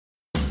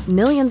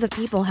Millions of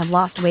people have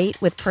lost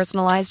weight with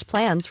personalized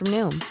plans from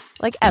Noom.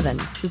 Like Evan,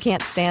 who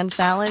can't stand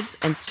salads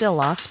and still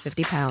lost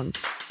 50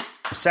 pounds.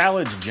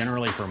 Salads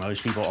generally for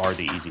most people are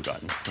the easy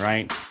button,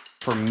 right?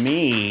 For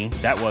me,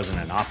 that wasn't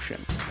an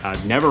option.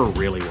 I never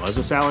really was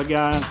a salad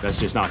guy. That's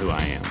just not who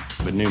I am.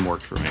 But Noom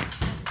worked for me.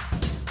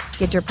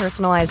 Get your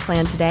personalized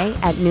plan today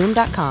at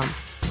Noom.com.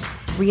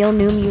 Real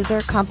Noom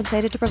user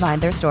compensated to provide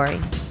their story.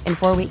 In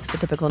 4 weeks, the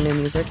typical Noom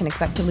user can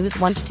expect to lose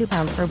 1 to 2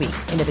 pounds per week.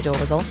 Individual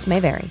results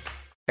may vary.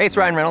 Hey, it's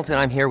Ryan Reynolds, and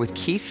I'm here with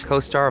Keith,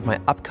 co-star of my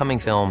upcoming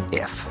film,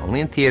 If,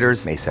 only in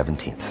theaters May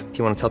 17th. Do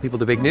you want to tell people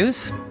the big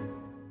news?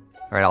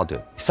 All right, I'll do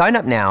it. Sign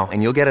up now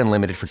and you'll get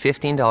unlimited for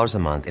 $15 a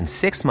month and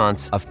 6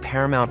 months of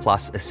Paramount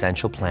Plus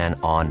Essential Plan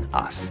on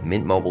us.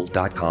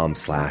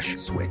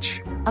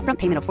 MintMobile.com/switch. Upfront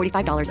payment of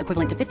 $45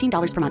 equivalent to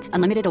 $15 per month.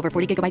 Unlimited over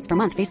 40 gigabytes per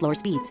month. Face lower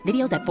speeds.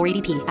 Videos at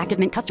 480p. Active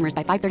Mint customers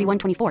by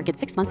 531.24 get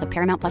 6 months of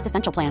Paramount Plus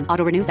Essential Plan.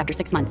 Auto renews after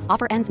 6 months.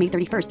 Offer ends May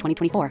 31st,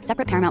 2024.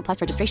 Separate Paramount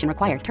Plus registration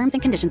required. Terms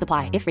and conditions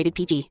apply if rated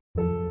PG.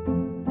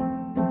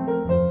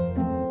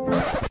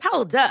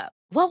 Hold up.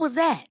 What was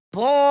that?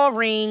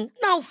 Boring.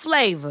 No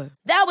flavor.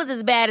 That was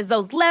as bad as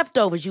those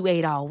leftovers you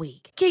ate all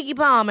week. Keke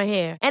Palmer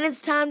here, and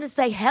it's time to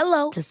say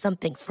hello to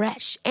something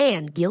fresh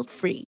and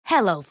guilt-free.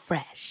 Hello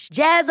Fresh.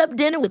 Jazz up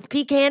dinner with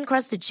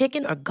pecan-crusted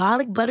chicken or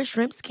garlic butter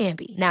shrimp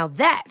scampi. Now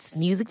that's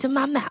music to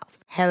my mouth.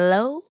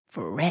 Hello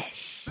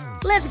Fresh.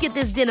 Let's get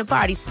this dinner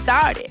party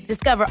started.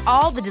 Discover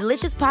all the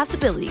delicious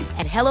possibilities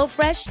at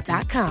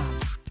hellofresh.com.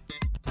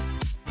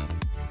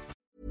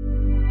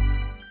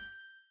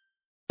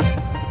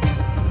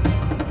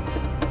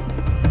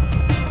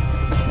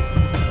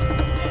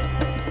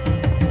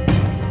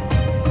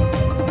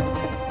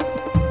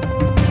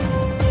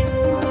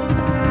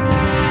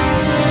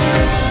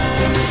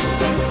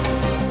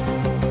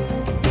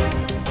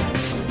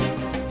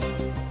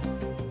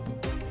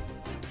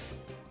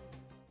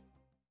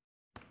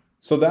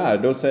 Så där,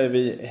 då säger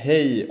vi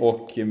hej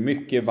och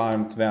mycket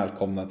varmt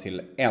välkomna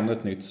till ännu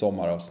ett nytt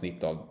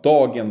sommaravsnitt av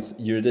dagens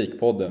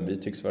Juridikpodden.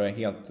 Vi tycks vara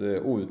helt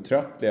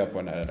outtröttliga på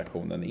den här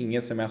redaktionen.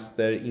 Ingen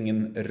semester,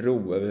 ingen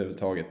ro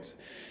överhuvudtaget.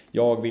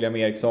 Jag, William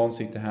Eriksson,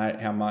 sitter här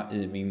hemma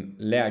i min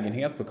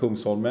lägenhet på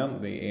Kungsholmen.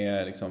 Det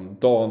är liksom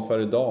dagen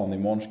före dagen.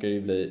 Imorgon ska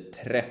det bli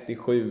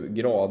 37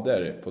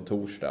 grader på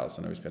torsdag,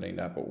 alltså när vi spelar in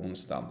det här på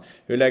onsdagen.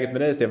 Hur är läget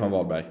med dig, Stefan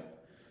Wahlberg?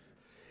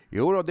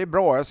 Jo då, det är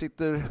bra.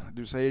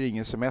 Du säger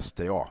ingen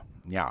semester, ja.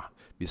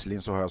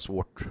 Visserligen så har jag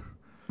jag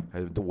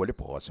är dålig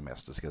på att ha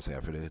semester, ska jag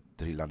säga, för det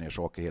trillar ner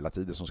saker hela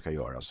tiden som ska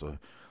göras. Så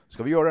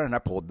ska vi göra den här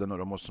podden och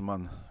då måste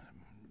man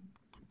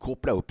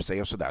koppla upp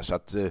sig och sådär. Så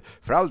att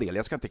för all del,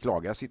 jag ska inte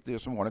klaga. Jag sitter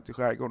som vanligt i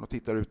skärgården och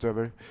tittar ut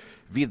över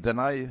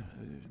vidderna.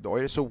 Idag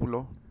är det sol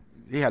och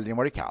i helgen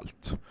var det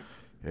kallt.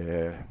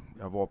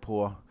 Jag var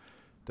på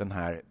den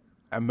här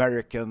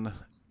American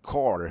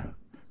Car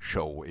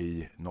Show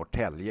i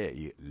Norrtälje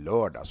i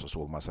lördags och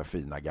såg massa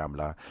fina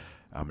gamla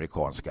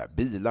amerikanska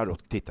bilar och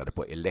tittade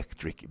på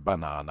Electric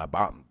Banana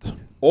Band.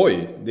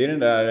 Oj, det är den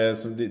där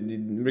som det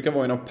brukar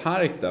vara i någon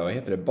park där. Vad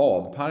heter det?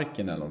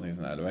 Badparken eller någonting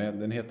sånt här. Eller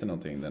den heter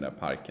någonting, den där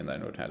parken där i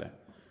Norrtälje.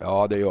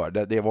 Ja,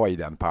 det var i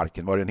den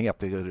parken. Vad den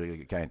heter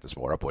kan jag inte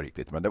svara på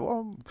riktigt. Men det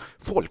var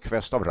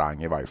folkfest av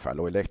rang i varje fall.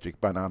 Och Electric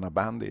Banana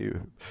Band är ju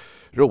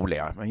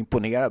roliga. Jag är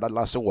imponerad att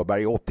Lasse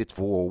Åberg är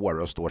 82 år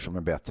och står som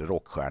en bättre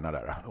rockstjärna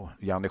där. Och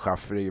Janne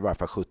Schaffer är i varje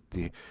fall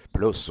 70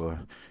 plus och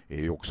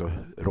är ju också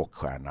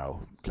rockstjärna. Och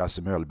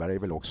Klasse Möllberg är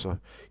väl också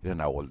i den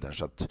här åldern.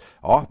 Så att,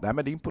 ja, men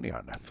det är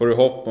imponerande. Får du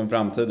hopp om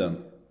framtiden?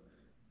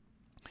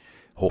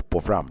 Hopp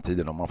på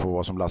framtiden. Om man får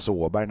vara som Lasse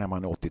Åberg när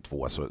man är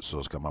 82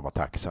 så ska man vara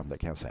tacksam, det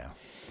kan jag säga.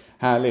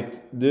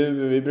 Härligt.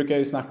 Vi brukar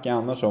ju snacka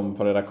annars om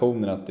på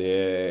redaktionen att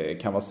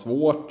det kan vara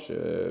svårt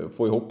att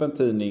få ihop en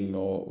tidning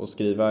och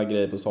skriva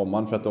grejer på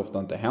sommaren för att det ofta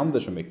inte händer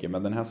så mycket.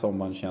 Men den här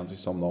sommaren känns ju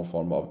som någon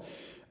form av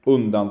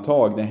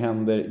undantag. Det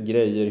händer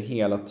grejer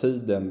hela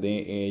tiden.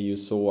 Det är ju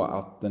så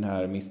att den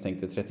här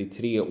misstänkte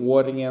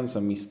 33-åringen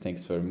som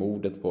misstänks för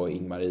mordet på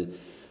Ingmarie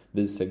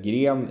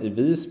Wieselgren i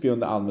Visby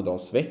under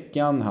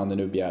Almedalsveckan. Han är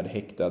nu begärd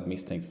häktad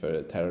misstänkt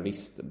för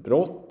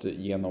terroristbrott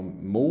genom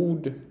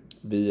mord.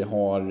 Vi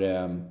har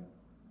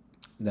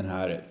den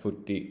här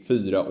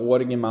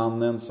 44-årige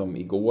mannen som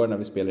igår när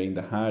vi spelar in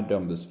det här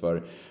dömdes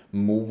för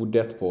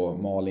mordet på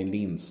Malin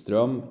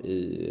Lindström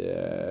i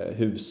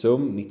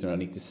Husum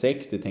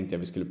 1996. Det tänkte jag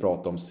vi skulle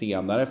prata om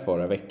senare.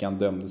 Förra veckan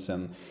dömdes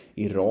en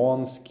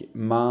iransk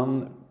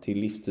man till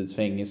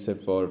livstidsfängelse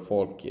för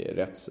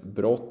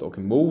folkrättsbrott och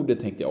mord. Det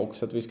tänkte jag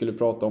också att vi skulle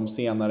prata om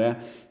senare.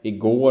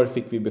 Igår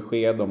fick vi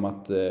besked om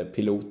att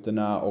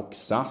piloterna och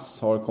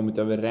SAS har kommit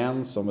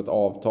överens om ett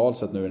avtal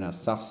så att nu är den här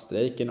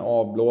SAS-strejken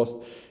avblåst.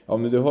 Ja,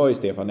 men du hör ju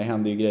Stefan, det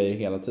händer ju grejer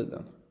hela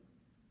tiden.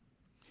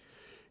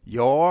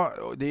 Ja,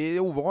 det är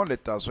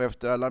ovanligt alltså.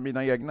 Efter alla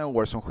mina egna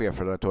år som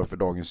chefredaktör för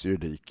Dagens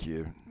Juridik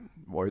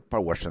var ett par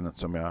år sedan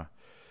som jag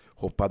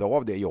hoppade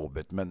av det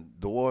jobbet. Men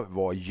då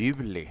var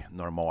juli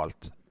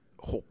normalt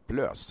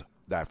hopplös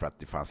därför att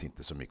det fanns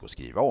inte så mycket att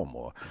skriva om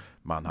och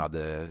man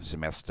hade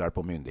semestrar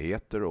på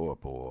myndigheter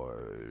och på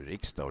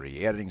riksdag och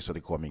regering så det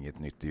kom inget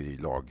nytt i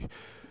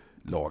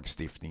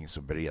lagstiftnings-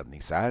 och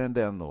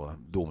beredningsärenden, och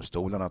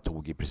domstolarna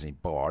tog i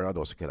princip bara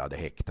då så kallade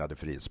häktade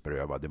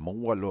frihetsberövade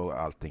mål, och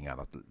allting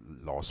annat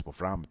lades på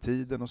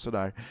framtiden och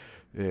sådär.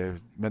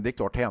 Men det är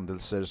klart,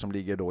 händelser som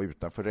ligger då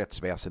utanför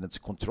rättsväsendets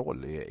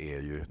kontroll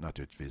är ju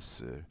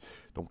naturligtvis,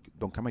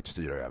 de kan man inte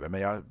styra över.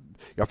 Men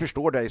jag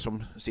förstår dig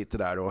som sitter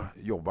där och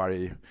jobbar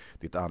i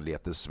ditt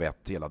anletes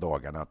svett hela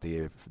dagarna, att det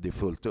är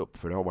fullt upp,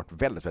 för det har varit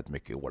väldigt, väldigt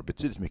mycket i år,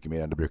 betydligt mycket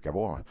mer än det brukar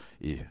vara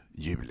i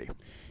juli.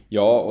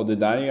 Ja, och det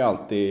där är ju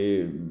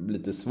alltid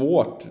lite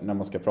svårt när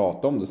man ska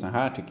prata om det så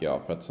här, tycker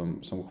jag. För att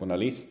som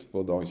journalist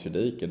på Dagens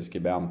Juridik, eller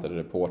skribent eller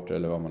reporter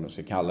eller vad man nu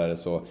ska kalla det,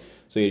 så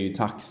är det ju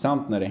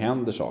tacksamt när det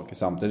händer saker.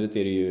 Samtidigt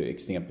är det ju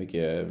extremt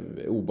mycket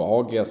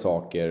obehagliga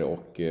saker,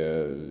 och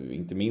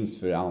inte minst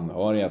för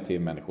anhöriga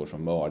till människor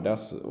som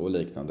mördas och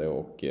liknande.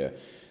 Och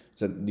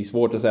så det är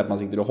svårt att säga att man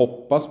sitter och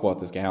hoppas på att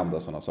det ska hända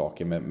sådana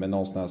saker, men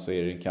någonstans så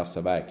är det den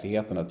krassa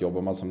verkligheten att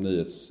jobbar man som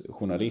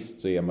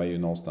nyhetsjournalist så är man ju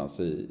någonstans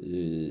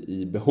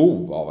i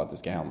behov av att det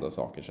ska hända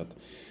saker. Så att,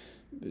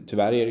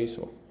 tyvärr är det ju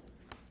så.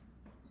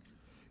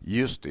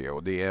 Just det,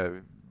 och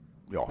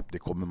det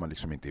kommer man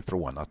liksom inte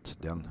ifrån, att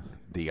den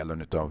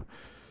delen av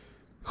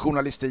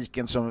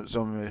journalistiken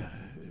som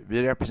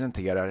vi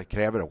representerar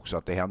kräver också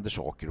att det händer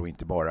saker, och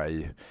inte bara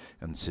i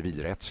en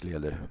civilrättslig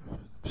eller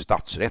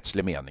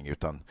statsrättslig mening,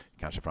 utan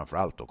kanske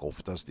framförallt och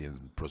oftast i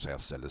en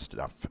process- eller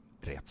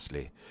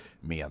straffrättslig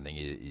mening.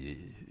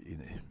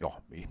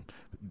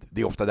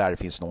 Det är ofta där det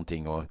finns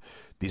någonting att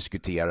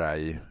diskutera,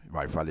 i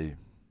varje fall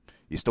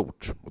i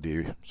stort. Och det är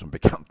ju som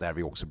bekant där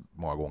vi också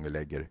många gånger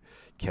lägger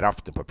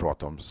kraften på att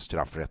prata om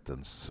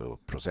straffrättens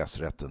och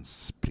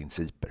processrättens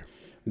principer.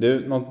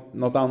 Du,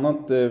 något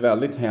annat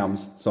väldigt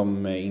hemskt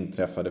som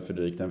inträffade för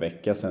drygt en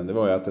vecka sedan, det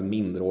var ju att en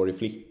minderårig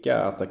flicka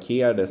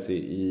attackerades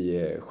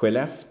i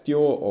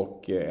Skellefteå,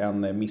 och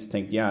en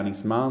misstänkt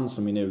gärningsman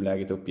som i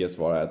nuläget uppges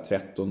vara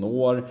 13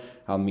 år,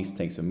 han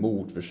misstänks för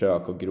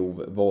mordförsök och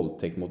grov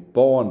våldtäkt mot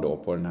barn då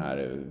på den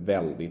här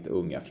väldigt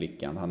unga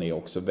flickan. Han är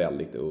också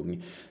väldigt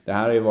ung. Det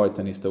här har ju varit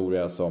en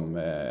historia som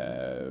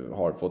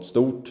har fått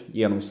stort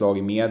genomslag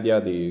i media.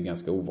 Det är ju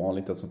ganska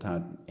ovanligt att sånt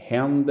här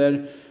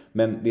händer.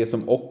 Men det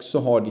som också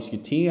har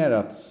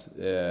diskuterats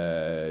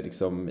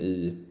liksom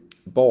i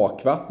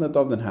bakvattnet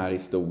av den här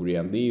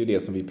historien, det är ju det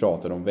som vi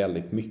pratade om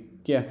väldigt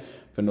mycket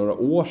för några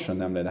år sedan,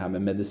 nämligen det här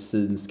med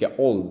medicinska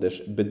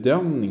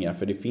åldersbedömningar.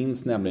 För det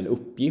finns nämligen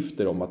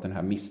uppgifter om att den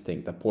här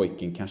misstänkta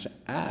pojken kanske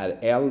är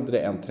äldre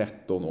än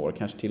 13 år,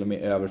 kanske till och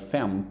med över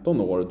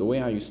 15 år. Då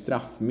är han ju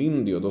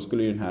straffmyndig, och då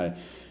skulle ju den här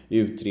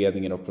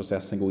utredningen och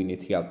processen gå in i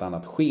ett helt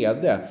annat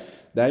skede.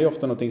 Det här är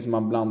ofta något som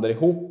man blandar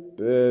ihop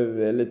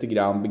lite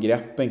grann,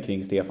 begreppen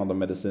kring Stefan, de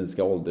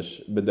medicinska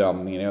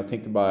åldersbedömningarna. Jag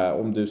tänkte bara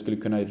om du skulle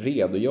kunna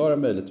redogöra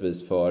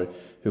möjligtvis för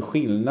hur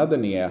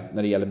skillnaden är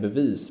när det gäller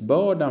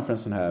bevisbördan för en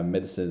sån här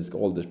medicinsk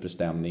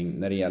åldersbestämning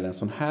när det gäller en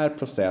sån här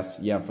process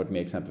jämfört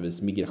med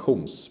exempelvis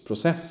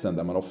migrationsprocessen,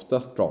 där man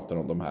oftast pratar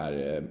om de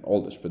här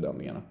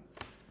åldersbedömningarna.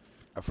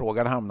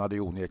 Frågan hamnade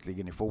ju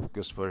onekligen i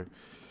fokus för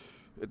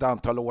ett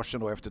antal år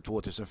sedan då, efter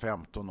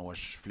 2015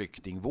 års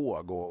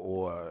flyktingvåg,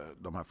 och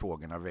de här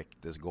frågorna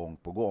väcktes gång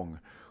på gång,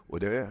 och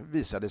det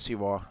visade sig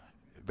vara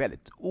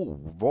väldigt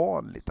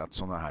ovanligt att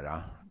sådana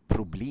här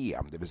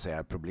problem, det vill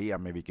säga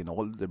problem med vilken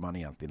ålder man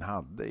egentligen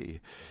hade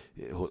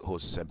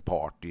hos en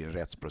part i en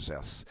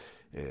rättsprocess,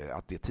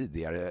 att det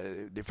tidigare,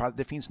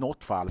 det finns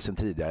något fall sedan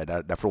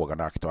tidigare där frågan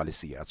har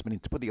aktualiserats, men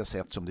inte på det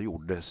sätt som det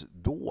gjordes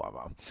då,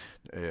 va?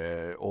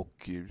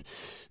 Och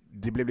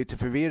det blev lite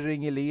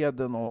förvirring i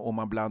leden, och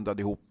man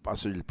blandade ihop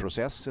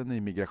asylprocessen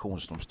i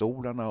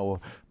migrationsdomstolarna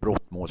och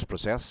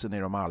brottmålsprocessen i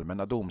de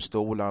allmänna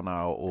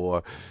domstolarna,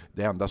 och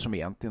det enda som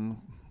egentligen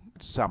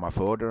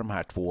sammanförde de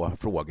här två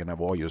frågorna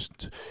var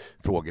just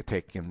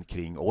frågetecken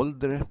kring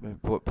ålder.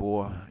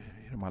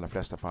 I de allra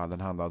flesta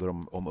fallen handlade det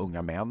om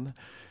unga män,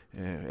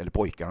 eller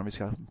pojkar om vi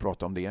ska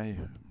prata om det,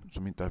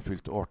 som inte har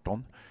fyllt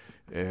 18.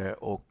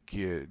 Och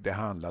det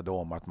handlade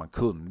om att man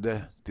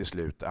kunde till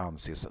slut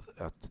anses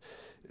att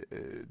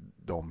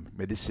de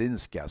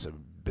medicinska, alltså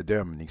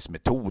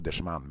bedömningsmetoder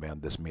som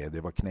användes med,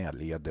 det var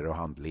knäleder och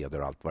handleder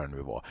och allt vad det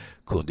nu var,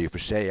 kunde ju för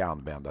sig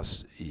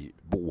användas i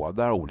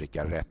båda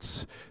olika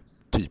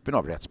typen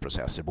av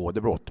rättsprocesser,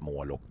 både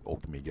brottmål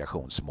och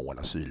migrationsmål,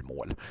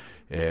 asylmål.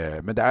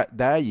 Men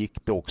där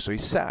gick det också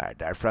isär,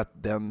 därför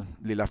att den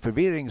lilla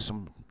förvirring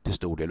som till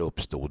stor del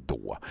uppstod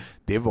då,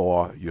 det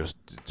var just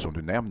som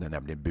du nämnde,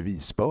 nämligen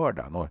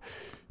bevisbördan. Och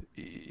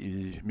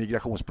i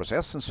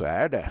migrationsprocessen så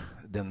är det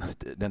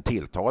den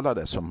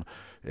tilltalade som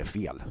är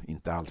fel,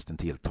 inte alls den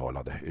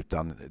tilltalade,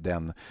 utan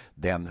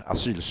den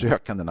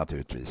asylsökande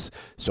naturligtvis,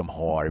 som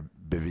har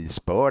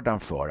bevisbördan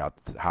för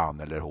att han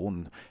eller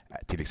hon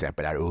till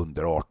exempel är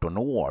under 18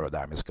 år och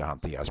därmed ska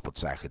hanteras på ett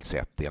särskilt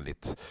sätt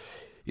enligt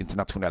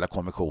internationella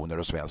konventioner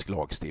och svensk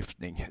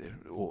lagstiftning.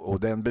 Och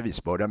den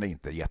bevisbördan är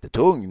inte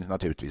jättetung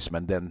naturligtvis,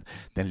 men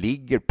den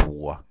ligger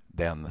på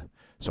den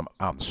som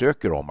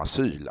ansöker om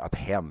asyl, att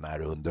hen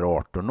är under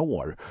 18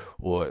 år.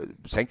 Och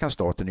sen kan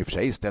staten i och för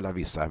sig ställa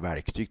vissa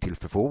verktyg till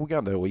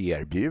förfogande och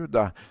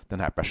erbjuda den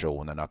här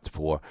personen att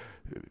få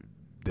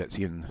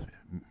sin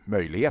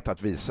möjlighet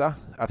att visa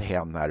att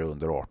hen är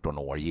under 18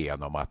 år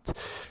genom att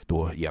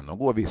då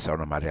genomgå vissa av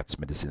de här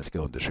rättsmedicinska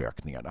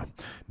undersökningarna.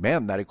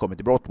 Men när det kommer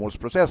till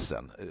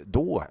brottmålsprocessen,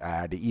 då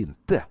är det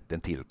inte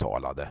den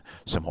tilltalade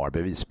som har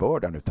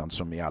bevisbördan, utan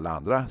som i alla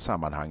andra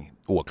sammanhang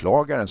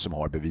åklagaren som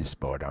har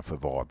bevisbördan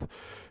för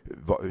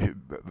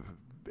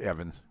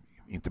även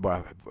inte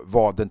bara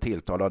vad den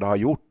tilltalade har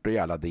gjort i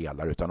alla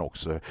delar, utan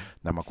också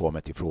när man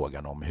kommer till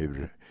frågan om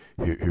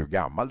hur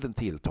gammal den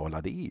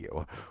tilltalade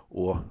är.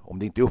 Och om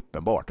det inte är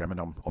uppenbart, men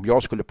om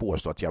jag skulle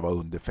påstå att jag var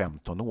under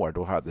 15 år,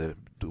 då hade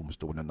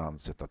domstolen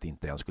ansett att det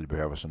inte ens skulle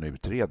behövas en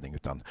utredning,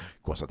 utan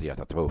konstaterat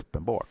att det var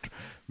uppenbart.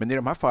 Men i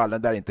de här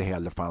fallen där det inte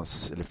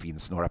heller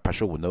finns några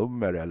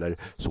personnummer eller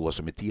så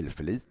som är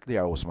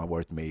tillförlitliga och som har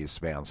varit med i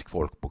svensk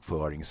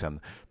folkbokföring sedan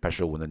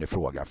personen i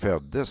fråga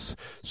föddes,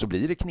 så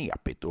blir det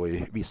knepigt. Och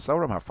i vissa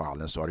av de här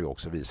fallen så har det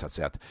också visat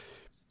sig att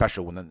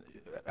personen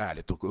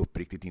ärligt och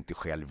uppriktigt inte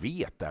själv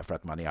vet, därför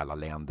att man i alla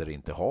länder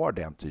inte har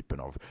den typen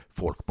av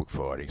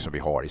folkbokföring som vi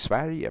har i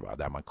Sverige, va?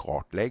 Där man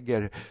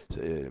kartlägger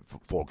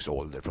folks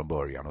ålder från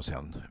början och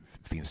sen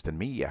finns den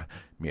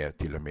med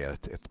till och med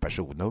ett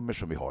personnummer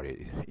som vi har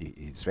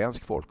i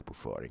svensk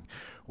folkbokföring.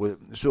 Och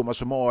summa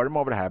summarum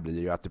av det här blir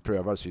ju att det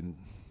prövas i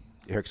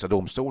högsta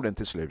domstolen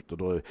till slut, och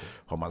då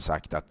har man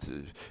sagt att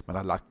man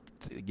har lagt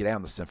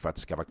gränsen för att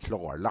det ska vara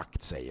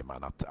klarlagt, säger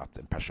man, att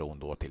en person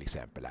då till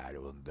exempel är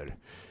under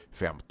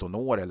 15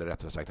 år, eller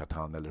rättare sagt att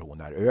han eller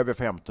hon är över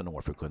 15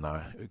 år för att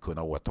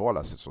kunna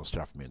åtalas, som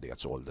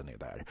straffmyndighetsåldern är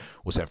där.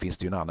 Och sen finns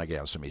det ju en annan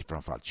gräns som är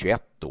framförallt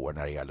 21 år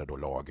när det gäller då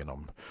lagen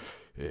om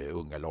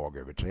unga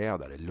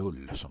lagöverträdare,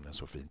 LUL som den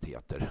så fint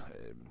heter.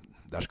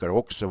 Där ska det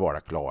också vara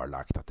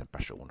klarlagt att en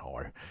person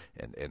har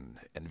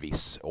en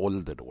viss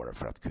ålder då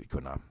för att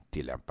kunna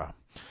tillämpa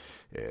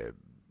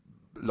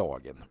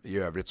lagen. I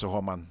övrigt så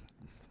har man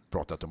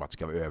pratat om att det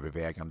ska vara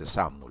övervägande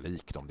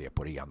sannolikt om det är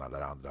på det ena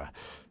eller andra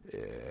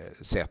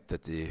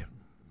sättet i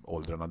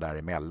åldrarna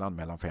däremellan,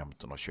 mellan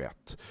 15 och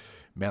 21.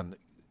 Men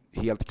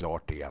helt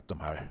klart är att de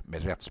här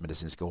med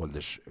rättsmedicinska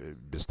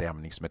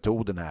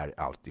åldersbestämningsmetoderna är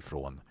allt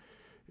ifrån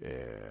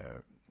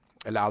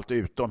eller allt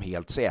utom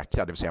helt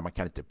säkra, det vill säga man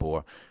kan inte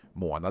på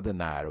månaden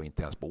när och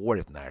inte ens på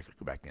året när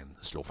verkligen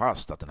slå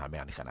fast att den här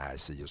människan är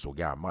si och så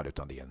gammal,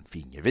 utan det är en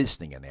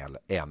fingervisning i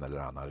en eller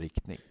annan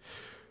riktning.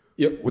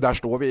 Ja. Och där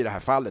står vi i det här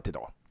fallet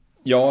idag.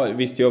 Ja,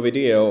 visst gör vi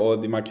det,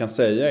 och det man kan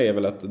säga är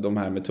väl att de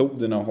här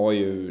metoderna har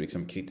ju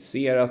liksom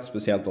kritiserats,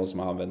 speciellt de som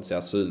har använts i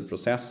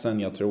asylprocessen.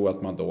 Jag tror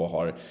att man då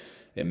har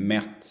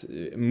mätt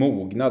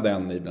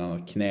mognaden i bland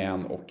annat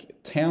knän och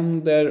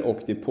tänder, och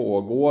det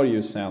pågår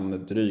ju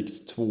sedan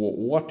drygt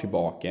 2 år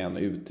tillbaka en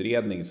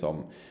utredning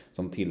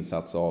som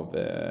tillsatts av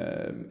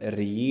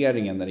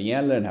regeringen när det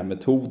gäller den här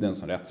metoden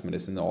som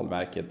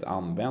Rättsmedicinalverket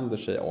använder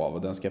sig av,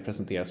 och den ska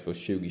presenteras för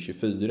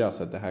 2024,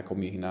 så att det här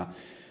kommer ju hinna,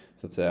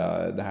 så att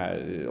säga, det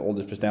här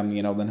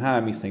åldersbestämningen av den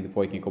här misstänkte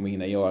pojken kommer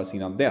hinna göras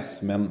innan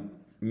dess.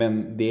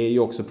 Men det är ju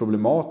också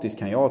problematiskt,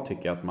 kan jag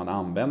tycka, att man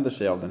använder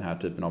sig av den här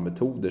typen av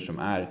metoder som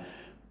är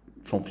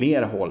från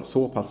flera håll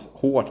så pass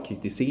hårt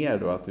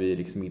kritiserade, och att vi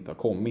liksom inte har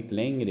kommit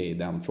längre i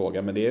den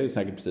frågan. Men det är ju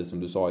säkert precis som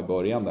du sa i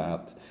början där,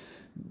 att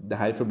det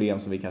här är problem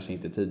som vi kanske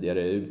inte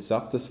tidigare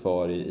utsattes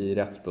för i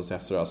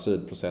rättsprocesser och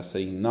asylprocesser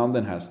innan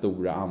den här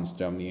stora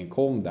anströmningen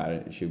kom där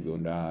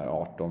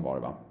 2018 var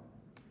det, va?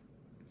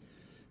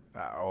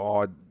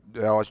 Ja,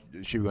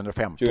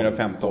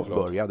 2015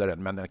 började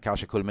den, men den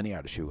kanske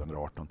kulminerade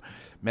 2018.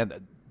 Men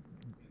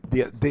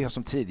det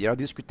som tidigare har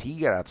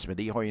diskuterats, men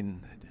det har ju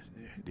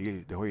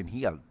en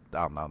helt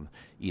annan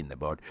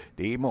innebörd.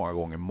 Det är många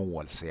gånger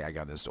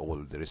målsägandens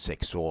ålder i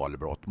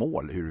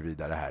sexualbrottmål,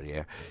 huruvida det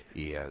här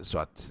är så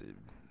att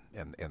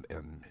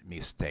en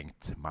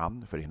misstänkt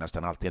man, för det är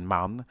nästan alltid en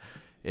man,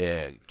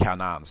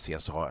 kan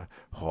anses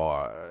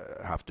ha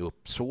haft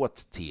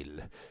uppsåt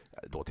till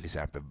då till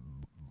exempel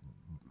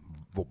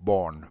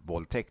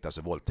barnvåldtäkt,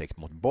 alltså våldtäkt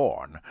mot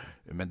barn.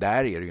 Men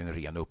där är det ju en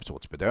ren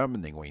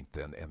uppsåtsbedömning och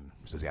inte en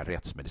så att säga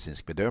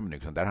rättsmedicinsk bedömning,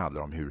 utan där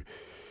handlar det om hur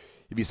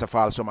i vissa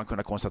fall så har man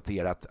kunnat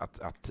konstatera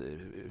att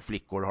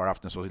flickor har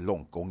haft en så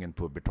långtgången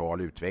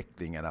pubertal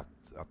utveckling att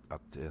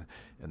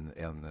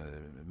en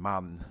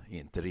man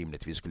inte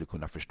rimligtvis skulle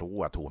kunna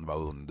förstå att hon var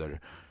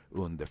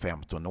under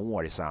 15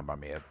 år i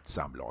samband med ett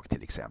samlag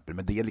till exempel.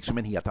 Men det är liksom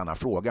en helt annan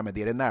fråga, men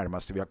det är det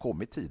närmaste vi har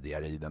kommit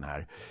tidigare i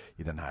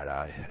den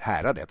här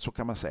häradet, så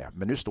kan man säga.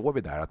 Men nu står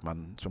vi där att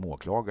man som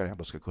åklagare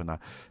ändå ska kunna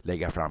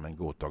lägga fram en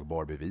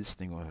godtagbar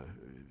bevisning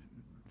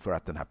för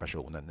att den här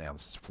personen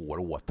ens får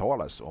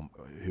åtalas om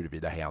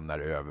huruvida hen är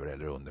över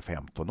eller under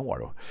 15 år.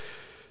 Och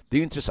det är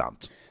ju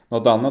intressant.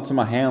 Något annat som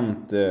har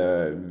hänt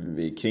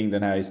kring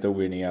den här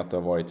historien är att det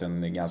har varit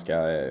en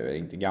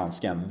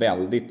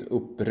väldigt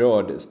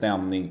upprörd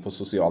stämning på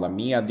sociala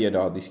medier. Det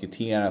har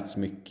diskuterats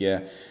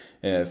mycket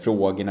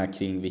frågorna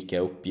kring vilka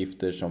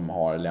uppgifter som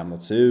har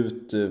lämnats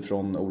ut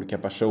från olika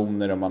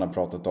personer, och man har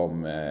pratat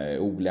om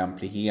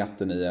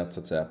olämpligheten i att, så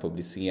att säga,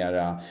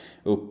 publicera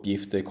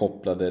uppgifter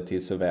kopplade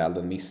till såväl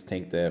den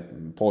misstänkte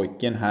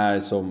pojken här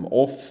som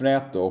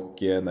offret. Och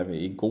när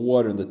vi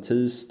igår under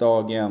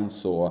tisdagen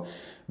så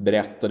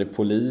berättade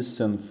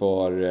polisen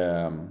för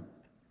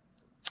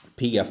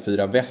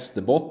P4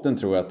 Västerbotten,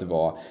 tror jag att det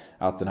var,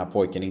 att den här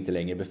pojken inte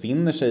längre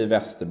befinner sig i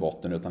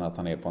Västerbotten utan att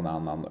han är på en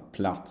annan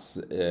plats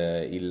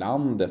i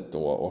landet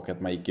då, och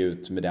att man gick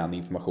ut med den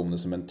informationen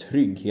som en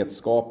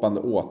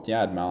trygghetsskapande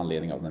åtgärd med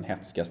anledning av den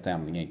hetska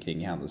stämningen kring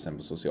händelsen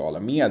på sociala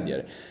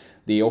medier.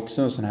 Det är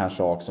också en sån här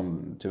sak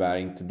som tyvärr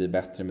inte blir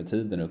bättre med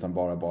tiden utan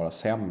bara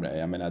sämre.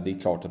 Jag menar, det är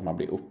klart att man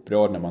blir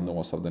upprörd när man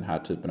nås av den här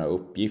typen av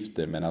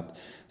uppgifter, men att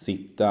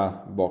sitta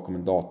bakom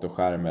en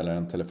datorskärm eller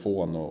en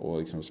telefon och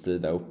liksom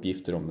sprida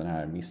uppgifter om den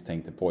här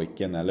misstänkte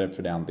pojken, eller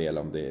för den del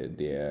om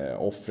det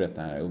offret,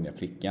 den här unga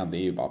flickan, det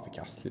är ju bara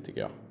förkastligt,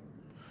 tycker jag.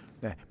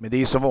 Nej, men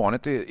det är som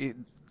vanligt i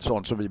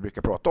sånt som vi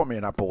brukar prata om i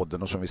den här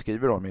podden och som vi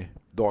skriver om i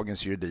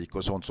Dagens Juridik,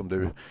 och sånt som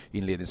du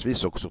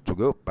inledningsvis också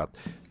tog upp, att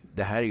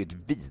det här är ju ett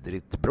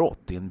vidrigt brott,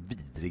 det är en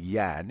vidrig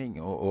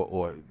gärning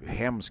och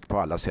hemsk på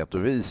alla sätt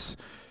och vis,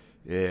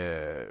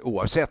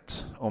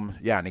 oavsett om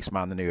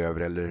gärningsmannen är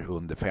över eller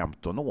under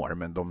 15 år.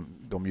 Men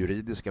de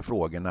juridiska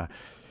frågorna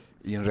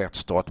i en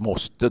rättsstat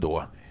måste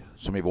då,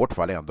 som i vårt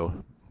fall ändå,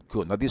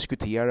 kunna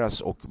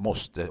diskuteras och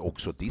måste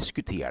också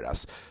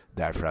diskuteras,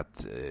 därför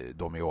att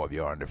de är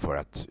avgörande för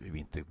att vi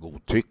inte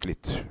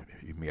godtyckligt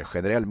i mer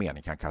generell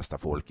mening kan kasta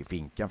folk i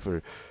finkan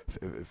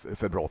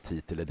för brott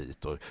hit eller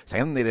dit. Och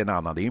sen är det en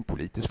annan, det är en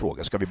politisk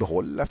fråga. Ska vi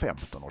behålla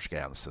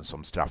 15-årsgränsen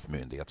som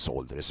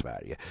straffmyndighetsålder i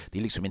Sverige? Det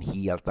är liksom en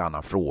helt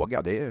annan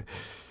fråga.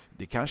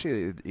 Det kanske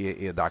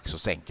är dags att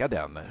sänka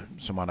den,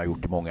 som man har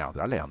gjort i många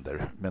andra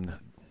länder. Men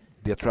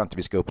det tror jag inte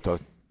vi ska uppta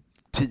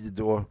tid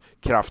och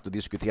kraft att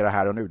diskutera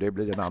här och nu. Det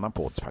blir en annan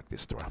podd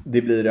faktiskt, tror jag.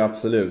 Det blir det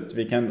absolut.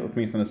 Vi kan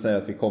åtminstone säga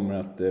att vi kommer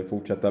att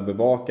fortsätta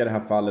bevaka det här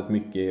fallet.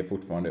 Mycket är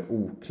fortfarande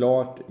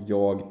oklart.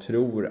 Jag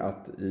tror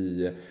att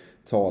i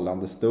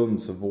talande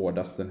stund så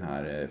vårdas den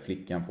här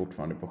flickan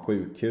fortfarande på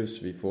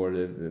sjukhus. Vi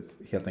får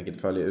helt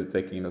enkelt följa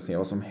utvecklingen och se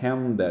vad som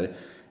händer.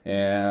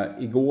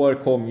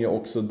 Igår kom ju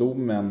också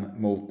domen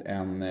mot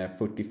en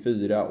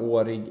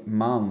 44-årig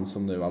man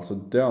som nu alltså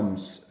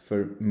döms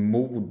för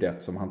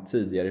mordet som han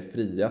tidigare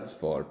friats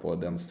för på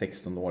den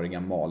 16-åriga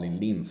Malin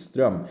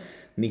Lindström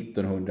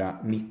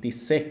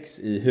 1996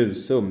 i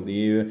Husum. Det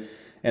är ju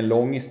en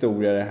lång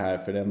historia det här,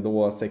 för den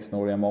då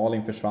 16-åriga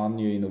Malin försvann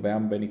ju i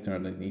november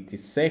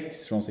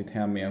 1996 från sitt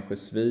hem i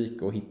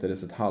Örnsköldsvik och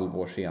hittades ett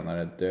halvår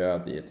senare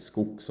död i ett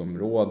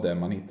skogsområde.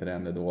 Man hittade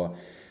henne då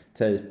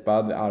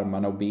tejpad,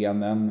 armarna och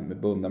benen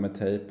bundna med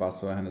tejp,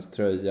 alltså hennes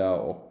tröja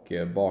och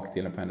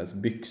bakdelen på hennes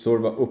byxor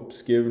var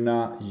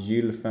uppskurna,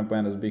 gylfen på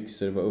hennes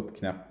byxor var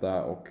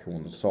uppknäppta och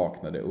hon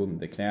saknade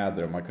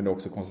underkläder, och man kunde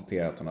också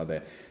konstatera att hon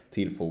hade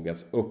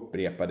tillfogats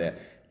upprepade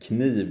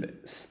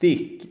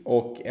knivstick.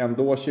 Och en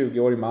då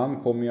 20-årig man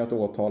kom ju att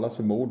åtalas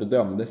för mord och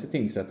dömdes i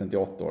tingsrätten till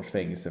 8 års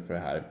fängelse för det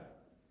här.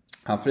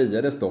 Han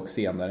friades dock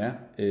senare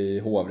i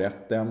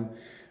hovrätten,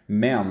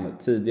 men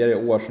tidigare i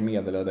år så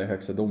meddelade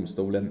Högsta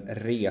domstolen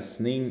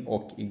resning,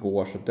 och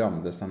igår så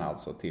dömdes han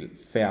alltså till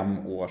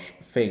 5 års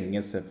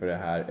fängelse för det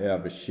här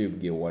över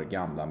 20 år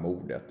gamla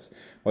mordet.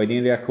 Vad är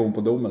din reaktion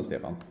på domen,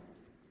 Stefan?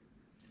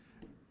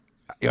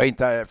 Jag är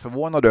inte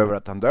förvånad över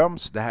att han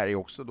döms. Det här är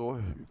också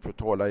då, för att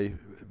tala i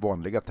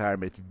vanliga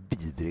termer, ett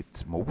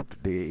vidrigt mord.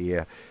 Det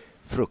är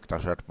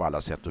fruktansvärt på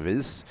alla sätt och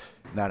vis.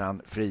 När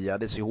han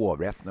friades i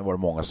hovrätten var det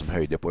många som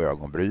höjde på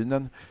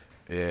ögonbrynen.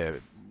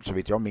 Så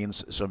vitt jag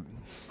minns så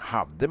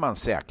hade man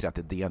säkrat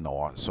ett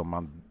DNA som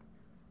man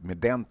med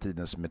den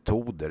tidens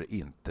metoder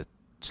inte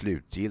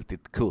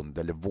slutgiltigt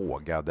kunde eller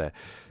vågade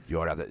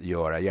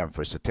göra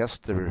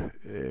jämförelsetester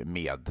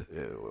med,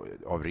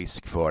 av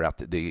risk för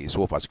att det i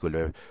så fall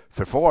skulle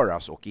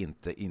förfaras och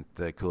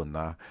inte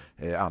kunna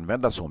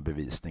användas som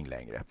bevisning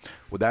längre.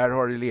 Och där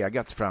har det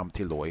legat fram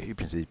till då, i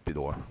princip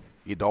då,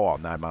 idag,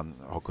 när man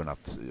har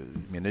kunnat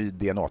med ny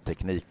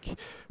DNA-teknik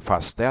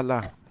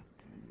fastställa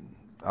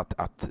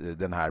att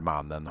den här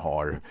mannen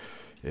har,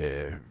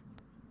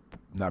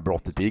 när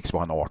brottet begicks var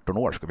han 18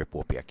 år, ska vi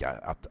påpeka,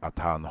 att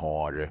han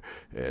har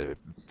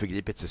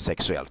förgripit sig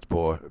sexuellt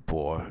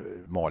på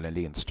Malin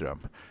Lindström.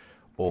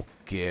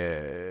 Och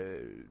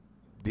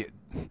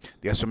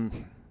det som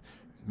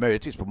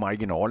möjligtvis på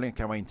marginalen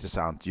kan vara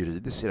intressant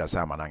juridiskt i det här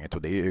sammanhanget,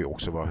 och det är ju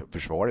också vad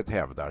försvaret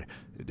hävdar,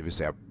 det vill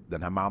säga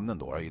den här mannen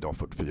då, idag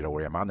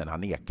 44-åriga mannen,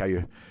 han nekar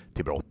ju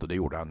till brott, och det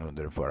gjorde han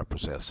under den förra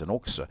processen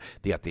också.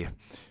 Det är att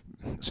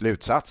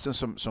slutsatsen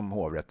som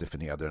hovrätten för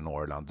Nedre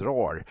Norrland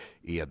drar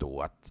är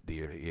då att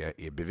det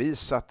är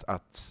bevisat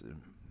att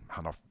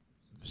han har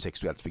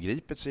sexuellt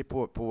förgripit sig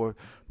på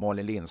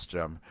Malin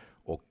Lindström,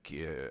 och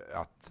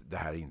att det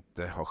här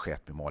inte har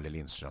skett med Malin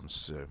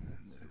Lindströms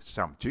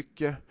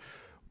samtycke.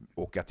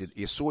 och att det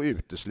är så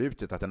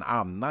uteslutet att en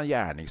annan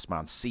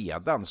gärningsman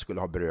sedan skulle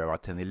ha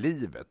berövat henne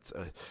livet,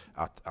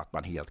 att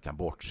man helt kan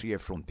bortse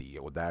från det,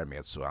 och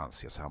därmed så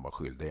anses han vara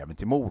skyldig även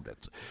till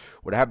mordet.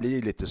 Och det här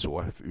blir lite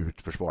så ur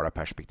ett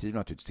försvararperspektiv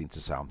naturligtvis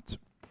intressant,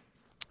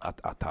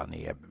 att han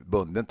är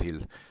bunden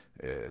till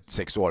ett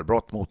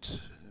sexualbrott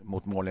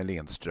mot Malin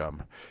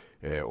Lindström,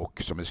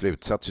 och som en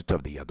slutsats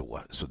av det då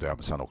så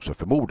döms han också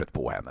för mordet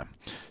på henne.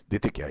 Det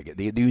tycker jag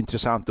det är ju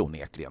intressant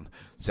onekligen.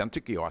 Sen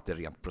tycker jag att det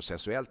rent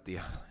processuellt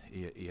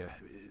är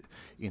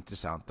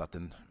intressant att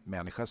en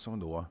människa som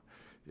då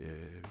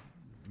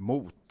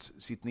mot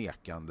sitt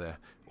nekande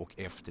och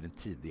efter en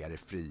tidigare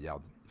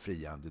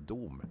friande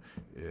dom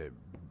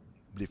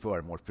blir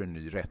föremål för en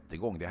ny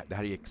rättegång. Det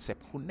här är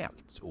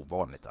exceptionellt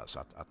ovanligt, alltså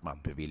att man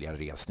beviljar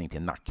resning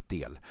till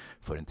nackdel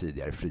för en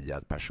tidigare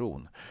friad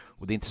person.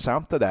 Och det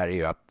intressanta där är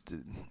ju att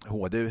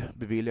HD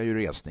beviljar ju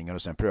resningen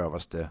och sen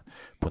prövas det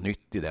på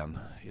nytt i det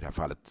här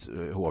fallet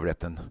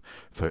hovrätten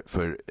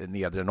för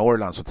Nedre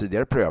Norrland som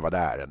tidigare prövade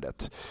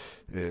ärendet.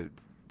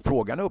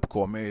 Frågan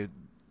uppkommer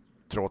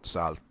trots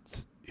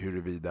allt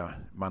huruvida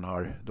man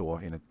har då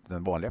enligt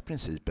den vanliga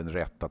principen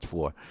rätt att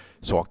få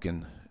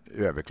saken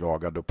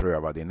överklagad och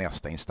prövad i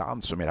nästa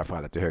instans, som i det här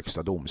fallet i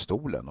Högsta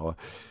domstolen. Och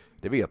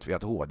det vet vi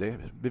att HD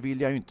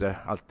beviljar ju inte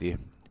alltid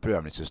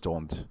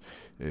prövningstillstånd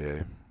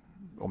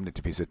om det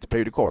inte finns ett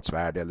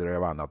prejudikatsvärde eller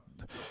av annat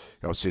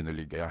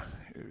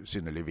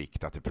synnerlig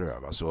vikt att det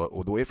prövas.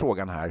 Och då är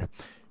frågan här,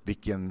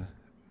 vilken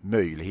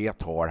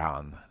möjlighet har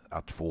han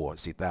att få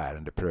sitt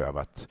ärende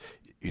prövat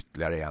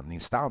ytterligare en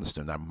instans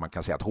nu, när man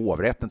kan säga att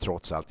hovrätten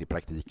trots allt i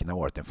praktiken har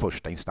varit den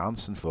första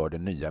instansen för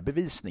den nya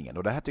bevisningen.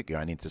 Och det här tycker jag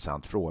är en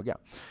intressant fråga.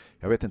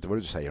 Jag vet inte vad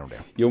du säger om det.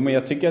 Jo, men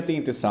jag tycker att det är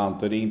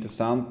intressant, och det är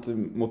intressant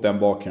mot den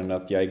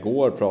bakgrunden att jag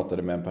igår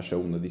pratade med en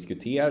person och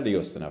diskuterade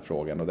just den här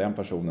frågan, och den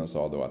personen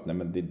sa då att nej,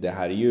 men det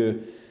här är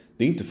ju,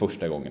 det är inte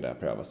första gången det här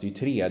prövas, det är ju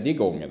tredje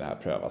gången det här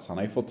prövas. Han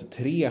har ju fått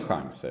 3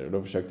 chanser, och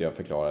då försökte jag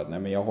förklara att nej,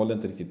 men jag håller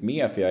inte riktigt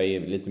med, för jag är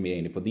lite mer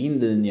inne på din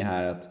linje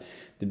här, att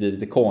det blir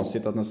lite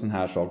konstigt att en sån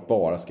här sak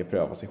bara ska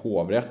prövas i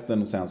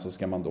hovrätten och sen så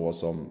ska man då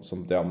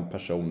som dömd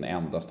person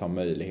endast ha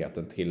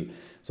möjligheten till,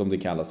 som det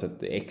kallas,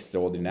 ett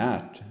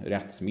extraordinärt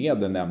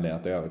rättsmedel, nämligen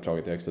att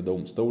överklaga till Högsta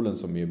domstolen,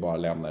 som ju bara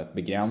lämnar ett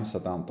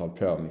begränsat antal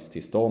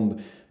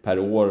prövningstillstånd per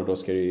år, och då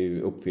ska det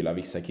ju uppfylla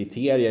vissa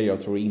kriterier.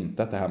 Jag tror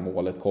inte att det här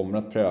målet kommer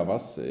att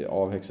prövas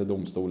av Högsta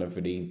domstolen,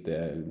 för det är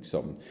inte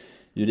liksom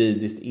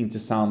juridiskt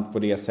intressant på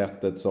det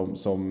sättet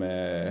som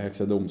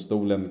Högsta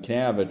domstolen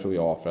kräver, tror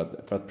jag,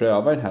 för att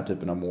pröva den här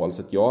typen av mål.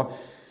 Så att jag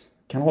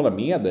kan hålla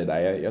med dig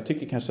där. Jag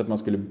tycker kanske att man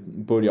skulle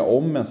börja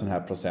om en sån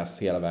här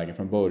process hela vägen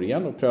från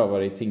början och pröva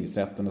det i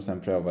tingsrätten och sen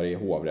pröva det i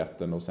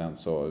hovrätten, och sen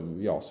så,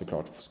 ja,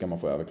 såklart ska man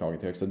få överklaga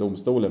till Högsta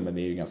domstolen, men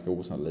det är ju ganska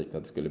osannolikt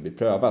att det skulle bli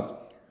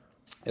prövat.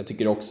 Jag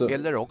tycker också...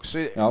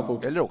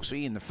 Eller också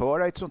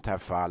införa ett sånt här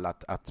fall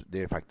att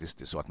det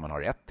faktiskt är så att man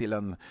har rätt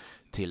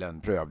till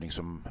en prövning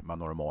som man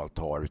normalt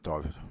har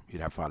utav, i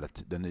det här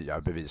fallet, den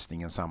nya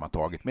bevisningen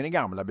sammantaget med den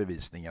gamla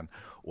bevisningen,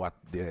 och att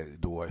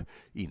det då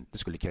inte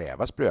skulle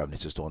krävas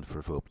prövningstillstånd för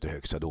att få upp till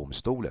Högsta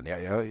domstolen.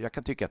 Jag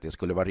kan tycka att det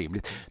skulle vara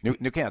rimligt.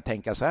 Nu kan jag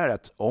tänka så här,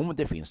 att om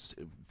det finns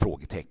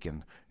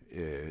frågetecken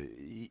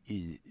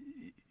i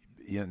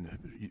en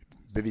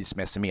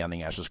bevismässig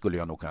mening här, så skulle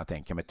jag nog kunna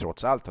tänka mig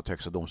trots allt att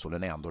Högsta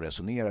domstolen ändå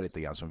resonerar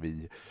lite grann som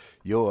vi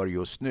gör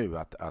just nu,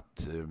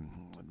 att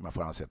man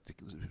får anse att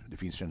det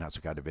finns ju den här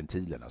så kallade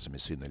ventilerna som är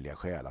synnerliga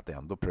skäl att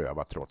ändå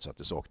pröva, trots att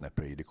det saknar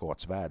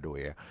prejudikatsvärde och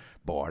är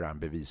bara en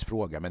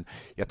bevisfråga. Men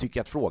jag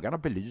tycker att frågan har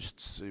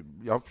belysts,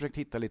 jag har försökt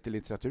hitta lite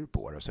litteratur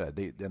på det, och så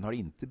här, den har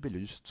inte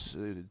belysts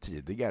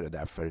tidigare,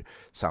 därför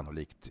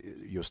sannolikt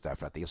just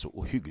därför att det är så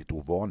ohyggligt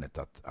ovanligt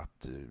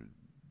att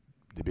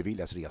det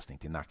beviljas resning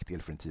till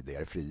nackdel för en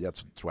tidigare friad,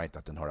 så tror jag inte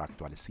att den har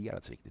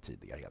aktualiserats riktigt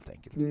tidigare, helt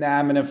enkelt.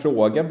 Nej, men en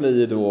fråga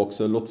blir då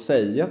också, låt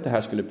säga att det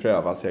här skulle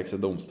prövas i Högsta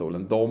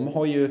domstolen. De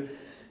har ju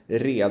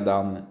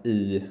redan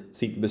i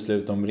sitt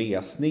beslut om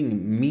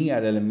resning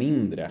mer eller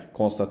mindre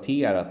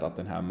konstaterat att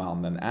den här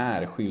mannen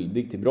är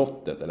skyldig till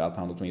brottet, eller att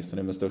han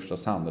åtminstone med största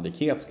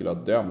sannolikhet skulle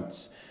ha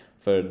dömts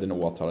för den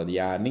åtalade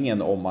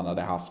gärningen om man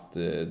hade haft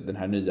den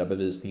här nya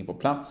bevisningen på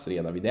plats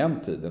redan vid den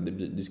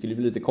tiden. Det skulle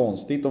bli lite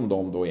konstigt om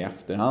de då i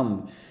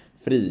efterhand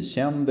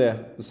frikände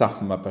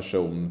samma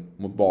person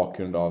mot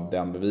bakgrund av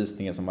den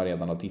bevisningen som man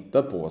redan har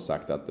tittat på och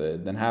sagt att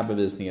den här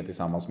bevisningen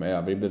tillsammans med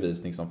övrig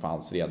bevisning som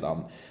fanns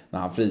redan när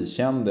han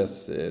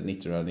frikändes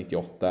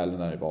 1998 eller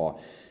när det var,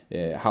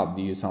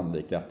 hade ju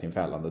sannolikt lett till en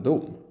fällande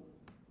dom.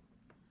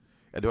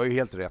 Ja, du har ju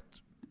helt rätt.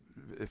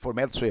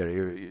 Formellt så är det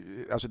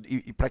ju, alltså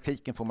i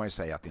praktiken får man ju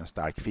säga att det är en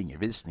stark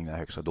fingervisning när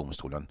Högsta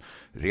domstolen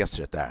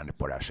reser ett ärende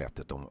på det här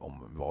sättet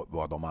om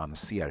vad de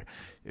anser.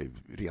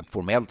 Rent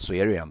formellt så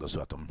är det ju ändå så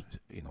att de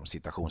inom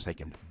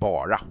citationstecken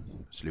bara,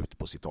 slut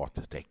på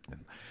citattecknen,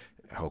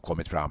 har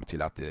kommit fram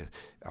till att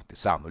det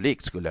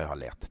sannolikt skulle ha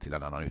lett till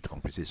en annan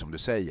utgång, precis som du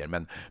säger.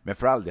 Men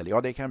för all del,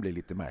 ja, det kan bli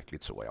lite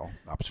märkligt så, ja,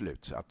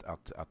 absolut.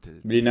 Att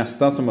det blir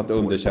nästan som att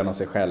underkänna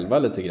sig själva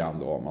lite grann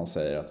då, om man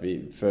säger att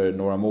vi för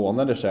några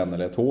månader sedan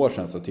eller ett år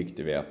sedan så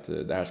tyckte vi att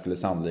det här skulle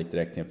sannolikt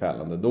räcka till en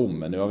fällande dom.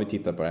 Men nu har vi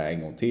tittat på det här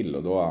en gång till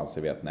och då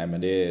anser vi att nej,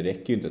 men det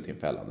räcker ju inte till en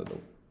fällande dom.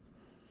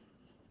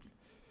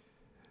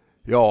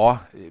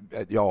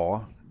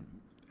 Ja.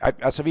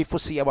 Alltså vi får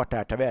se vart det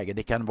här tar vägen.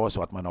 Det kan vara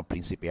så att man av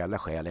principiella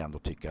skäl ändå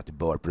tycker att det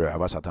bör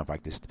prövas, att han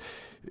faktiskt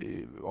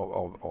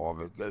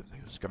av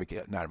ska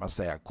vi närmast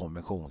säga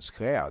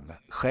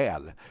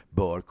konventionsskäl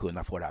bör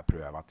kunna få det här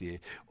prövat i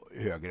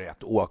högre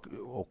rätt. Och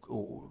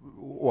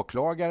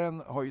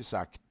åklagaren har ju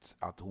sagt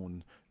att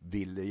hon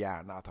ville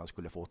gärna att han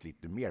skulle fått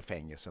lite mer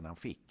fängelse än han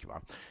fick.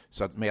 Va?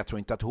 Så att, men jag tror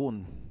inte att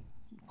hon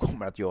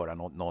kommer att göra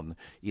någon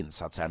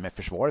insats här. Men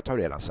försvaret har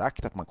redan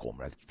sagt att man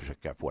kommer att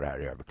försöka få det här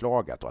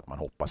överklagat och att man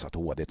hoppas att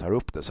HD tar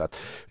upp det. Så att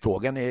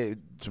frågan är,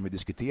 som vi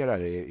diskuterar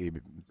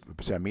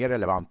är mer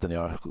relevant än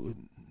jag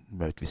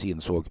möjligtvis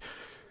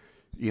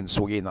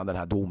insåg innan den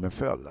här domen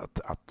föll.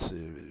 Att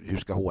hur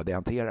ska HD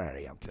hantera det här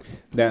egentligen?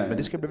 Men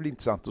det ska bli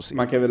intressant att se.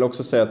 Man kan väl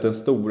också säga att den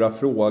stora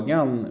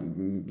frågan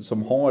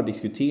som har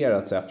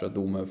diskuterats efter att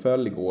domen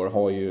föll igår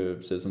har ju,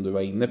 precis som du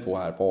var inne på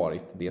här,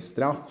 varit det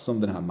straff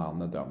som den här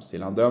mannen döms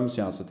till. Han döms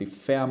ju alltså till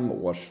 5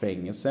 års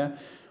fängelse.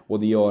 Och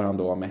det gör han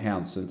då med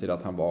hänsyn till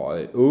att han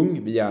var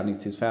ung vid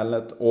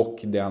gärningstillfället och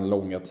den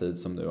långa tid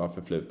som nu har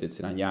förflutit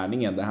sedan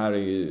gärningen. Det här har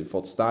ju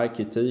fått stark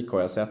kritik, har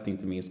jag sett,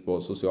 inte minst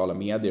på sociala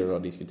medier, och har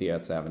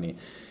diskuterats även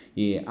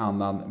i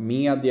annan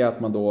media, att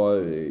man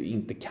då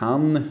inte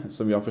kan,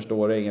 som jag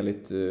förstår det,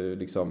 enligt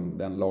liksom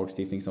den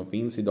lagstiftning som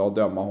finns idag,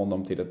 döma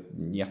honom till ett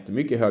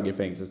jättemycket högre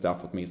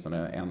fängelsestraff,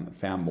 åtminstone än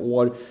 5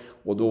 år.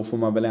 Och då får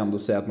man väl ändå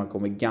säga att man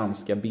kommer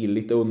ganska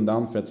billigt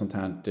undan för ett sånt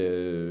här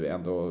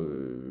ändå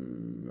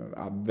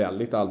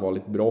väldigt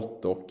allvarligt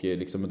brott, och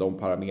liksom med de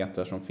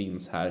parametrar som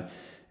finns här.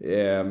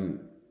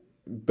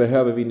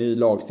 Behöver vi ny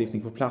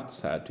lagstiftning på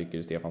plats här, tycker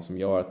du, Stefan, som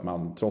gör att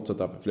man trots att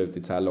det har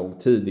förflutit så här lång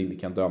tid inte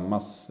kan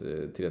dömas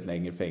till ett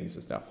längre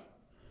fängelsestraff?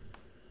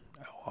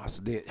 Ja,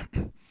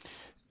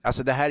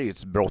 alltså det här är ju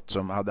ett brott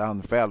som hade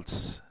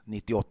anfällts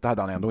 98,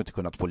 hade han ändå inte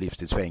kunnat få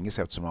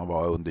livstidsfängelse eftersom han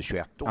var under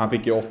 21 år. Han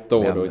fick ju 8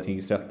 år då i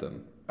tingsrätten.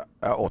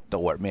 8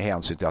 år med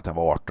hänsyn till att han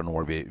var 18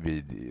 år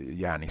vid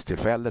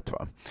gärningstillfället.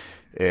 Va?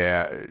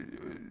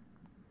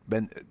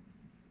 Men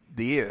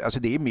det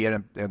är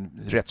mer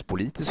en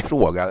rättspolitisk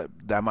fråga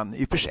där man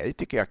i och för sig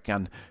tycker jag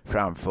kan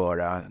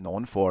framföra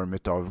någon form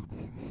av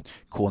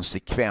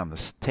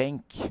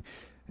konsekvenstänk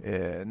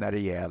när det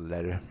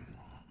gäller.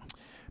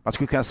 Man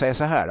skulle kunna säga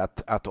så här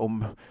att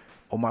om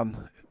man,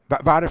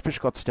 varför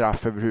ska ett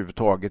straff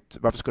överhuvudtaget,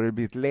 varför ska det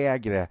bli ett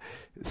lägre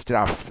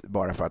straff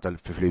bara för att det har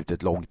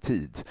förflutit lång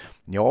tid?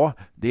 Ja,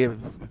 det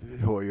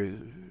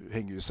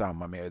hänger ju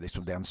samman med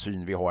liksom den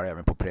syn vi har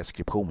även på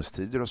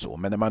preskriptionstider och så.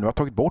 Men när man nu har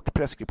tagit bort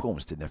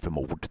preskriptionstiden för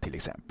mord till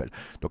exempel,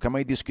 då kan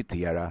man ju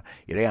diskutera,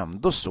 är det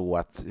ändå så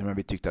att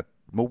vi tyckte att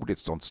mord är ett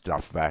sånt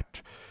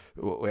straffvärt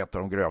och ett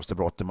av de grövsta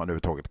brotten man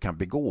överhuvudtaget kan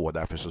begå, och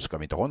därför så ska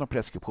vi inte ha någon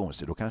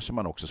preskriptionstid. Då kanske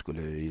man också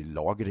skulle i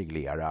lag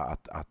reglera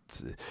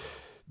att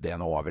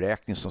den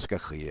avräkning som ska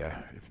ske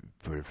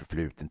för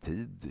förfluten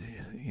tid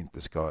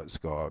inte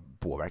ska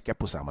påverka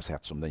på samma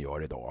sätt som den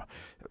gör idag.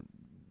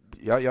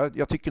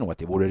 Jag tycker nog att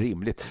det vore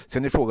rimligt.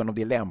 Sen är frågan om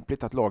det är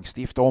lämpligt att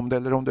lagstifta om det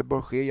eller om det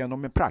bör ske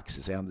genom en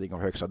praxisändring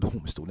av Högsta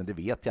domstolen. Det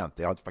vet jag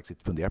inte. Jag har faktiskt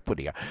inte funderat på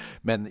det.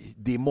 Men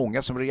det är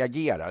många som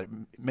reagerar.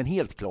 Men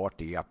helt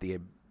klart är att det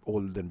är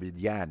åldern vid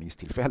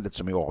gärningstillfället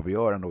som är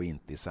avgörande och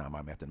inte i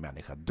samband med att en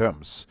människa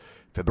döms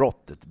för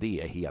brottet.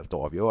 Det är helt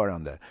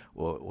avgörande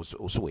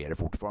och så är det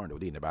fortfarande, och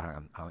det innebär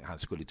att han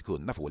skulle inte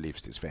kunna få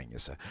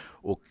livstidsfängelse.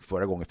 Och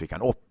förra gången fick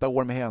han 8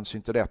 år med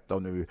hänsyn till detta,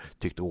 och nu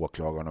tyckte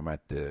åklagaren, om jag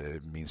inte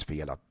minns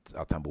fel,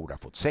 att han borde ha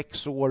fått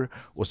 6 år,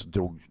 och så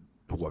drog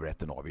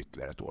hovrätten av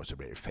ytterligare ett år, så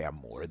blir det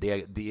 5 år.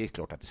 Det är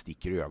klart att det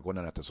sticker i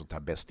ögonen att ett sånt här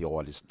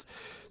bestialiskt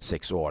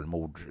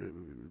sexualmord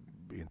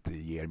inte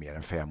ger mer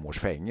än 5 års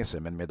fängelse,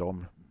 men med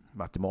de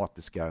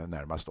matematiska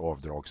närmast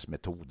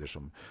avdragsmetoder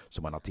som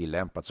man har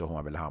tillämpat så har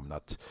man väl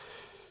hamnat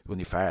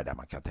ungefär där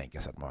man kan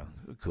tänka sig att man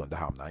kunde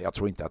hamna. Jag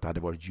tror inte att det hade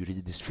varit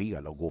juridiskt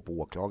fel att gå på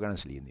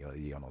åklagarens linje och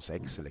ge honom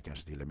 6 eller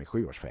kanske till och med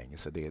 7 års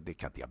fängelse. Det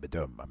kan inte jag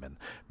bedöma,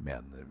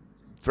 men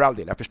för all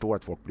del, jag förstår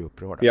att folk blir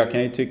upprörda. Jag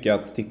kan ju tycka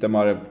att tittar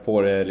man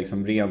på det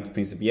liksom rent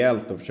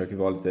principiellt och försöker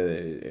vara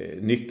lite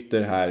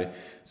nykter här,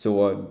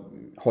 så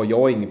har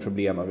jag inget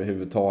problem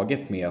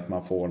överhuvudtaget med att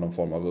man får någon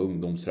form av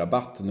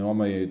ungdomsrabatt. Nu har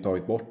man ju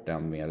tagit bort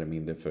den mer eller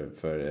mindre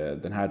för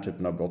den här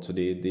typen av brott, så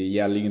det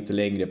gäller ju inte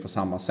längre på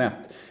samma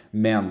sätt.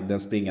 Men den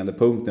springande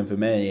punkten för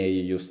mig är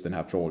ju just den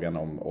här frågan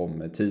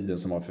om tiden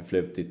som har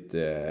förflutit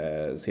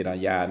sedan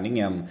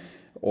gärningen.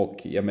 Och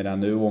jag menar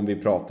nu om vi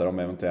pratar om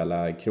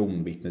eventuella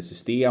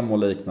kronvittnessystem och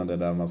liknande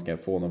där man ska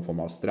få någon form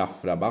av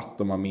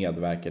straffrabatt om man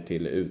medverkar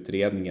till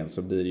utredningen,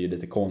 så blir det ju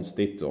lite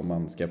konstigt om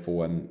man ska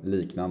få en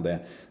liknande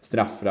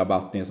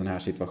straffrabatt i en sån här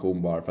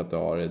situation bara för att det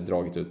har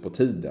dragit ut på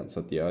tiden. Så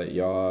att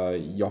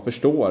jag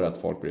förstår att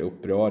folk blir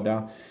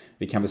upprörda.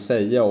 Vi kan väl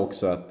säga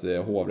också att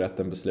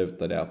hovrätten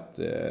beslutade att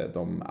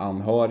de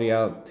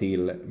anhöriga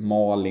till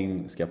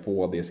Malin ska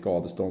få det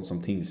skadestånd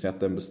som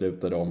tingsrätten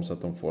beslutade om, så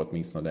att de får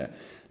åtminstone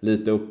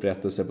lite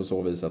upprättelse på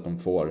så vis att de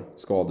får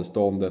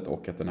skadeståndet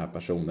och att den här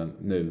personen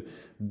nu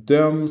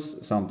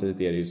döms.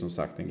 Samtidigt är det ju som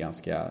sagt en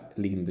ganska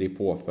lindrig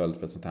påföljd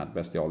för ett sånt här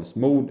bestialiskt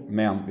mord,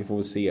 men vi får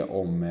väl se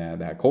om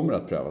det här kommer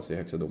att prövas i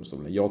Högsta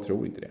domstolen. Jag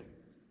tror inte det.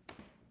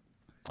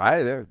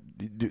 Nej,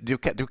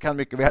 du kan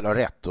mycket väl ha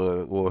rätt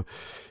och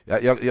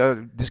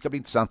det ska bli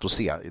intressant att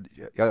se.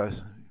 Jag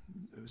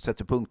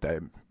sätter punkt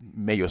där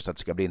med just att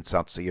det ska bli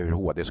intressant att se hur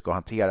HD ska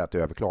hantera ett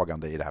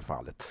överklagande i det här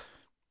fallet.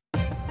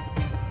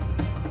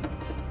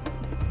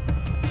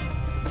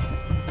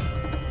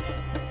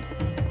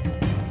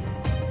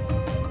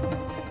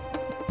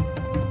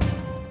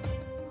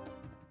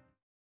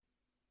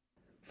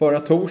 Förra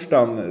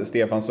torsdagen,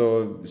 Stefan,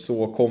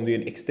 så kom det ju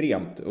en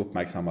extremt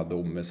uppmärksammad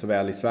dom.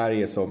 Såväl i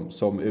Sverige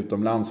som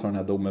utomlands har den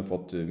här domen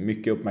fått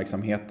mycket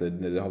uppmärksamhet.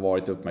 Det har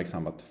varit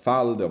uppmärksammat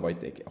fall. Det har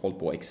hållit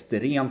på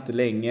extremt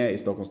länge i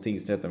Stockholms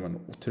tingsrätt. Det var en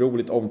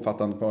otroligt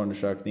omfattande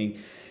förundersökning.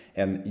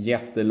 En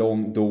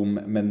jättelång dom,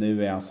 men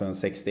nu är alltså en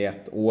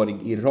 61-årig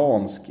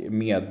iransk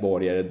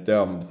medborgare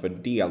dömd för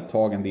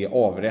deltagande i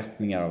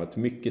avrättningar av ett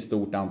mycket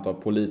stort antal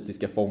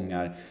politiska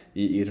fångar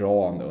i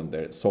Iran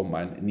under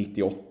sommaren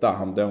 98.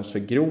 Han döms för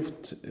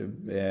grovt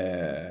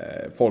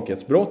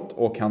folkrättsbrott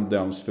och han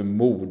döms för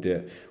mord.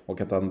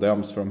 Och att han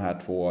döms för de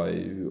här två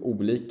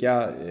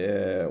olika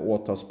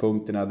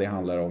åtalspunkterna, det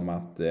handlar om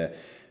att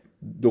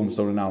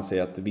domstolen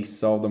anser att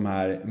vissa av de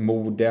här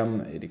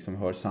morden liksom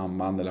hör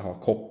samman eller har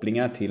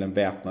kopplingar till en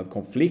väpnad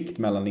konflikt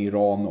mellan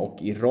Iran och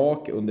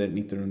Irak under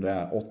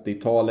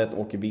 1980-talet,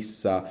 och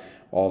vissa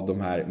av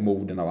de här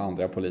morden av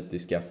andra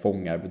politiska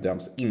fångar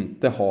bedöms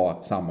inte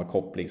ha samma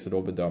koppling, så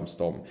då bedöms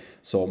de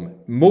som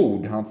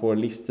mord. Han får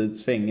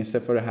livstidsfängelse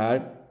för det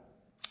här.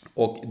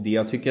 Och det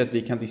jag tycker att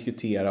vi kan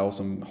diskutera och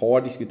som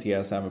har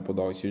diskuterats även på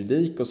Dagens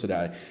Juridik och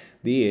sådär,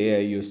 det är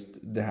just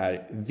det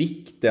här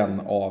vikten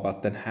av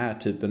att den här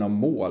typen av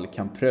mål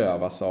kan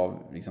prövas av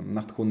liksom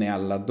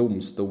nationella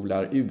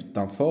domstolar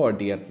utanför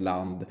det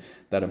land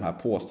där de här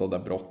påstådda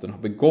brotten har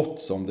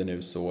begåtts, om det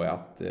nu så är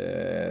att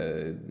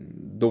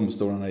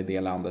domstolarna i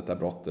det landet där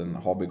brotten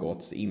har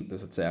begåtts inte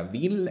så att säga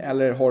vill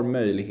eller har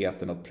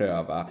möjligheten att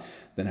pröva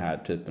den här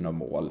typen av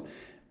mål.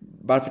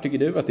 Varför tycker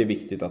du att det är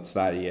viktigt att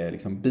Sverige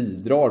liksom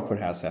bidrar på det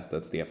här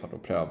sättet, Stefan,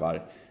 och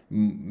prövar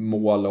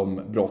mål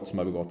om brott som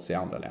har begåtts i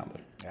andra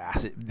länder? Ja,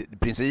 alltså,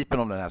 principen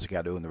om den här så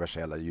kallade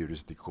universella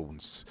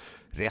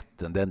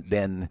jurisdiktionsrätten,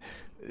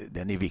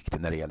 den är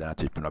viktig när det gäller den här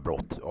typen av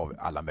brott av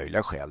alla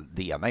möjliga skäl.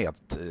 Det ena är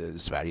att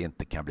Sverige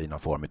inte kan bli någon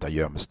form av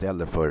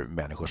gömställe för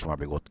människor som har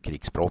begått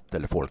krigsbrott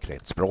eller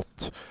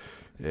folkrättsbrott.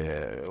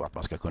 Och att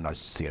man ska kunna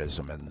se det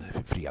som en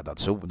fredad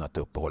zon att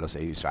uppehålla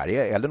sig i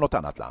Sverige eller något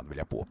annat land, vill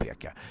jag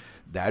påpeka.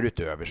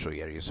 Därutöver så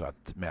är det ju så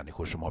att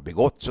människor som har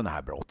begått sådana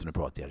här brott, nu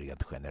pratar jag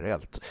rent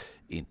generellt,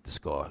 inte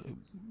ska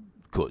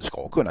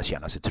kunna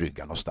känna sig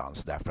trygga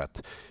någonstans, därför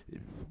att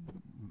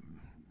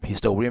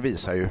historien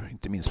visar ju,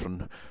 inte minst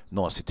från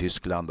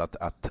Nazityskland,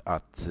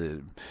 att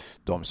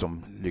de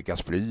som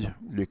lyckas fly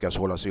lyckas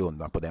hålla sig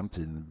undan på den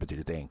tiden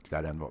betydligt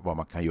enklare än vad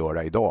man kan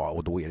göra idag.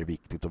 Och då är det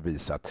viktigt att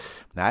visa att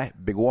nej,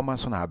 begår man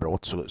sådana här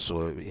brott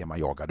så är man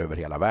jagad över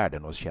hela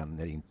världen och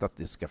känner inte att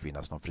det ska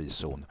finnas någon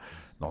frizon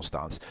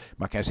någonstans.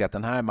 Man kan ju säga att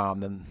den här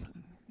mannen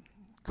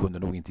kunde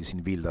nog inte i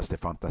sin vildaste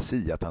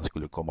fantasi att han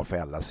skulle komma och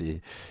fällas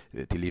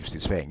till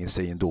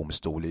livstidsfängelse i en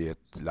domstol i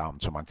ett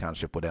land som man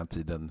kanske på den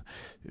tiden,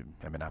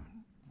 jag menar,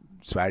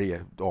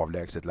 Sverige,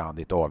 avlägset land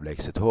i ett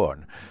avlägset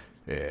hörn.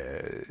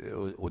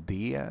 Och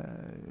det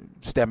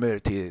stämmer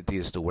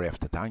till stor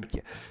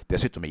eftertanke.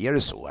 Dessutom är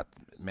det så att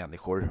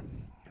människor,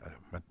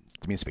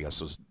 inte minst fel,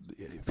 så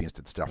finns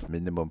det ett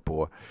straffminimum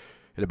på,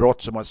 eller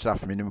brott som har ett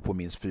straffminimum på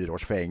minst 4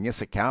 års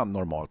fängelse kan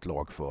normalt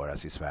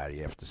lagföras i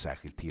Sverige efter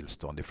särskilt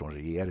tillstånd ifrån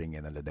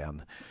regeringen eller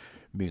den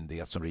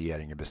myndighet som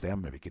regeringen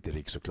bestämmer, vilket är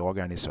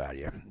riksåklagaren i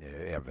Sverige,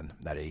 även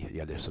när det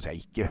gäller så att säga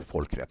icke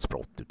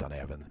folkrättsbrott utan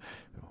även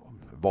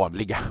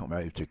vanliga, om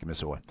jag uttrycker mig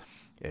så,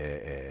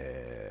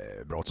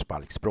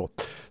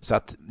 brottsbalksbrott. Så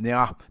att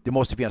ja, det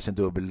måste finnas en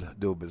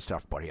dubbel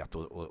straffbarhet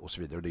och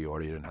så vidare, och det gör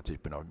det i den här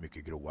typen av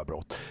mycket grova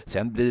brott.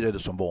 Sen blir det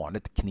som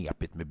vanligt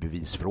knepigt med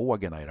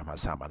bevisfrågorna i de här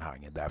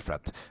sammanhangen, därför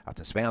att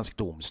en svensk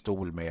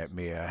domstol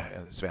med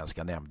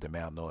svenska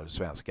nämndemän och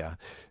svenska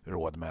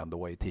rådmän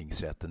då i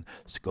tingsrätten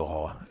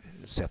ska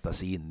sätta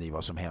sig in i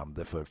vad som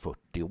hände för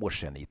 40 år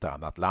sedan i ett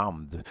annat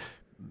land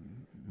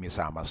med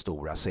samma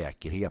stora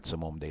säkerhet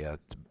som om det är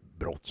ett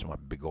brott som har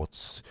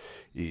begåtts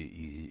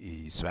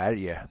i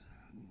Sverige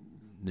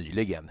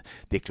nyligen.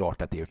 Det är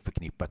klart att det är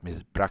förknippat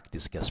med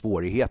praktiska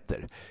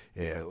svårigheter.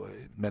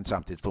 Men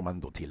samtidigt får man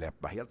då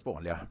tillämpa helt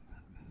vanliga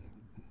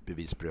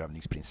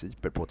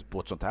bevisprövningsprinciper på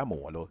ett sånt här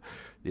mål, och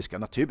det ska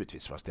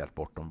naturligtvis vara ställt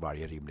bortom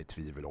varje rimligt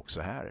tvivel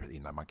också här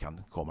innan man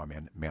kan komma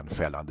med en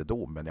fällande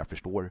dom, men jag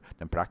förstår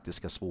den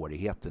praktiska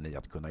svårigheten i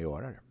att kunna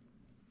göra det.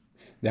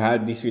 Det här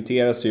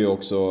diskuteras ju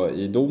också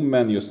i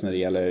domen just när det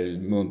gäller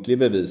muntlig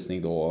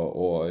bevisning då,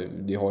 och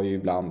det har ju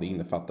ibland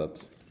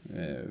innefattat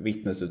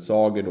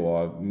vittnesutsagor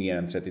då, mer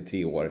än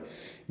 33 år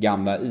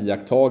gamla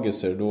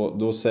iakttagelser.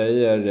 Då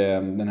säger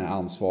den här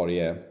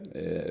ansvarige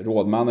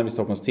rådmannen vid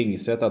Stockholms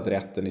tingsrätt att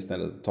rätten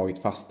istället tagit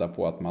fasta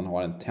på att man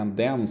har en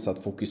tendens att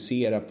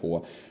fokusera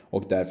på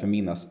och därför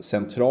minnas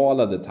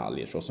centrala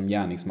detaljer såsom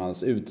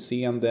gärningsmannens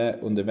utseende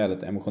under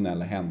väldigt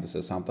emotionella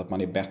händelser, samt att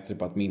man är bättre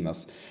på att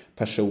minnas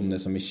personer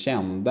som är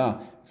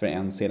kända för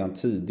en sedan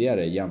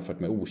tidigare jämfört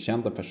med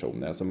okända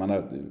personer. Alltså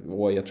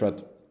och jag tror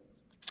att,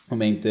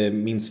 om jag inte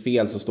minns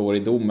fel, så står det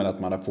i domen att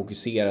man har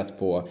fokuserat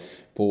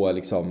på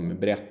liksom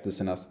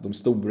berättelserna, de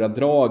stora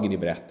dragen i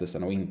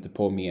berättelsen, och inte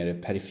på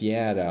mer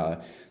perifera,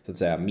 så att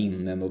säga,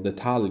 minnen och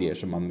detaljer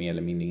som man mer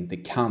eller mindre inte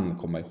kan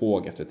komma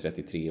ihåg efter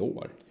 33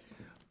 år.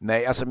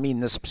 Nej, alltså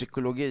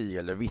minnespsykologi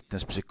eller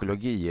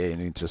vittnespsykologi är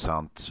en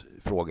intressant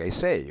fråga i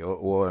sig,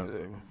 och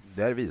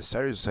där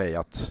visar det sig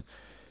att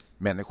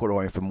människor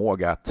har en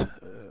förmåga att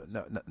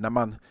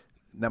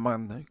när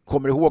man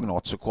kommer ihåg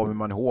något så kommer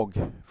man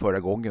ihåg förra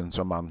gången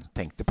som man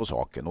tänkte på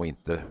saken och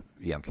inte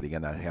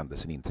egentligen när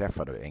händelsen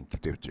inträffade.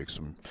 Enkelt uttryck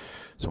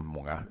som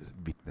många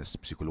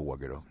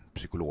vittnespsykologer och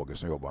psykologer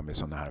som jobbar med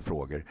sådana här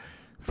frågor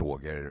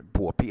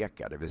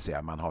påpekar. Det vill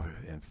säga man har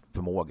en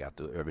förmåga att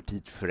över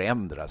tid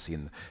förändra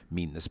sin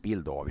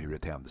minnesbild av hur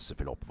ett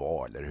händelseförlopp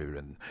var eller hur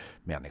en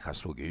människa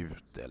såg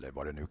ut eller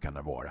vad det nu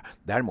kan vara.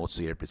 Däremot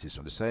så är det precis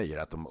som du säger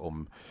att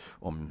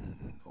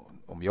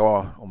om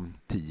jag om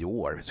 10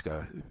 år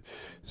ska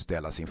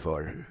ställas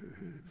inför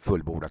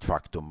fullbordat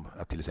faktum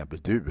att till exempel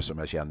du, som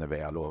jag känner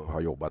väl och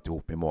har jobbat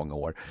ihop i många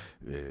år,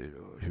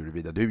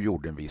 huruvida du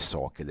gjorde en viss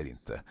sak eller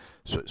inte,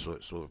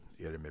 så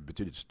är det med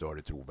betydligt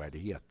större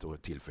trovärdighet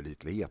och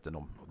tillförlitlighet än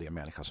om det är en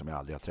människa som jag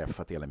aldrig har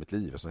träffat i hela mitt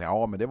liv. Så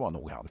ja, men det var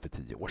nog han för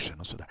 10 år sedan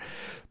och sådär.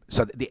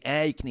 Så det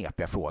är ju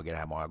knepiga frågor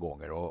här många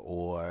gånger,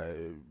 och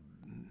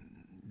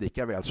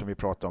lika väl som vi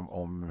pratar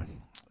om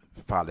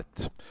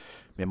fallet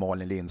med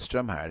Malin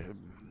Lindström här,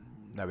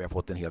 när vi har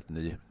fått en helt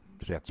ny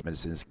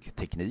rättsmedicinsk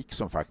teknik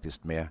som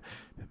faktiskt med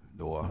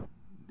då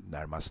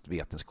närmast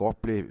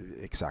vetenskaplig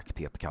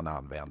exakthet kan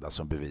användas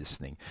som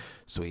bevisning,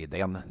 så är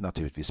den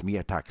naturligtvis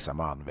mer tacksam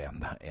att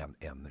använda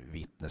än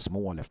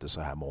vittnesmål efter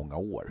så här många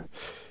år.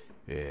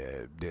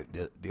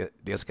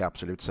 Det ska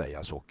absolut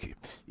sägas, och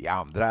i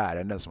andra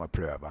ärenden som har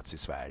prövats i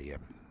Sverige,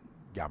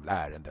 gamla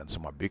ärenden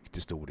som har byggt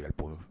till stor del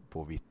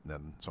på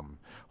vittnen som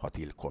har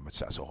tillkommit,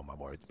 så har man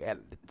varit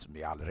väldigt,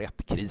 med all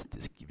rätt,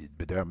 kritisk vid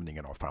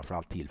bedömningen av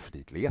framförallt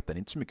tillförlitligheten,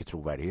 inte så mycket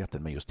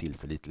trovärdigheten, men just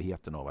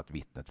tillförlitligheten av att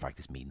vittnet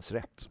faktiskt minns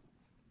rätt.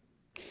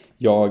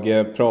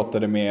 Jag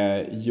pratade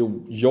med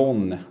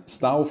John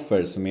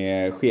Stauffer som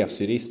är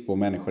chefsjurist på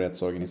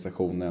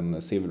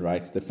människorättsorganisationen Civil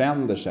Rights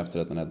Defenders efter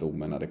att den här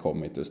domen hade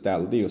kommit, och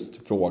ställde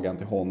just frågan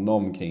till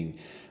honom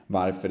kring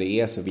varför det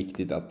är så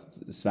viktigt att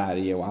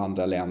Sverige och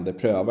andra länder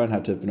prövar den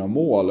här typen av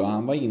mål. Och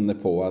han var inne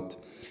på att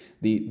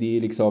det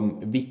är liksom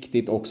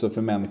viktigt också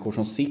för människor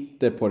som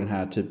sitter på den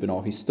här typen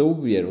av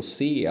historier och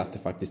se att det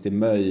faktiskt är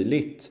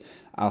möjligt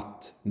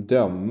att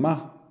döma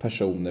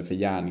personer för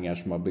gärningar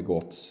som har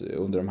begåtts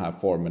under de här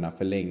formerna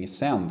för länge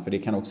sedan. För det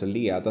kan också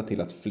leda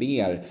till att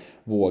fler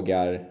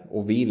vågar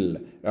och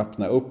vill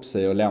öppna upp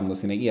sig och lämna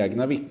sina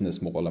egna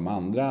vittnesmål om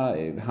andra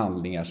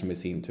handlingar som i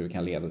sin tur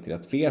kan leda till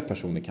att fler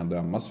personer kan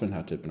dömas för den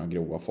här typen av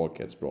grova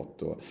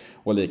folkrättsbrott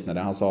och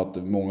liknande. Han sa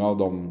att många av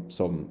dem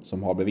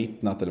som har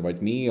bevittnat eller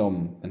varit med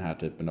om den här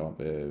typen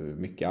av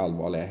mycket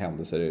allvarliga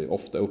händelser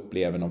ofta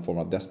upplever någon form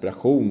av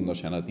desperation och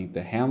känner att det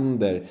inte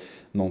händer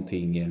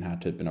någonting i den här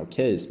typen av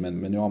case. Men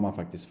nu har man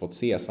faktiskt fått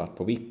se svart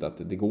på vitt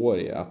att det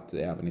går att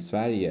även i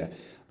Sverige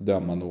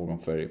döma någon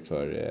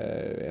för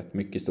ett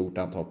mycket stort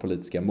antal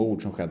politiska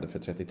mord som skedde för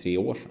 33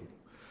 år sedan.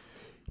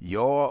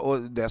 Ja,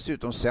 och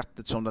dessutom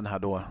sättet som den här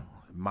då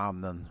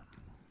mannen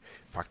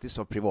faktiskt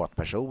av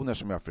privatpersoner,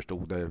 som jag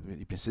förstod det,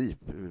 i princip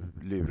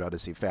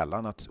lurades i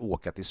fällan att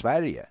åka till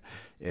Sverige,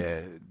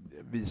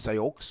 visar ju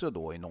också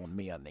då i någon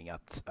mening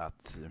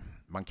att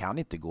man kan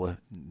inte gå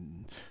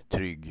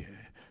trygg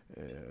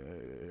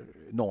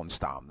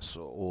någonstans.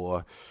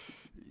 Och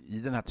i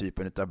den här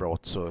typen av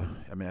brott, så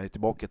jag menar,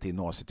 tillbaka till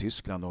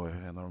Nazityskland och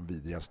en av de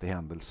vidrigaste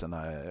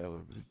händelserna,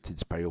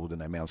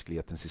 tidsperioderna i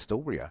mänsklighetens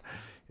historia,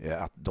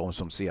 att de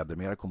som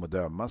sedermera kommer att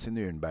dömas i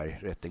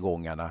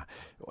Nürnberg-rättegångarna,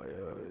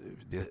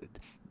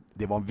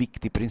 det var en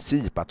viktig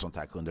princip att sånt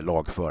här kunde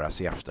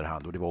lagföras i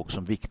efterhand, och det var också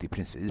en viktig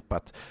princip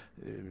att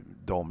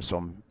de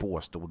som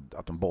påstod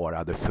att de bara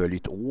hade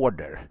följt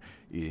order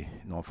i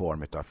någon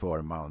form av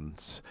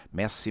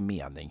förmansmässig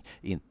mening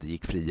inte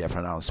gick fria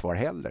från ansvar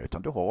heller,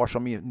 utan du har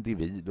som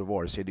individ, och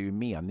vare sig du är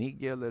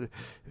menig eller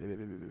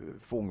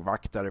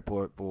fångvaktare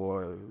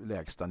på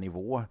lägsta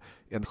nivå,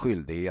 en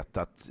skyldighet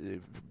att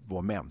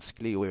vara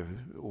mänsklig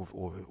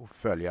och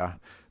följa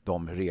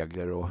de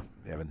regler och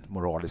även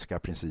moraliska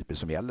principer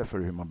som gäller för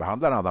hur man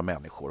behandlar andra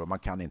människor. Och man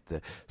kan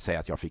inte säga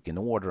att jag fick en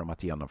order om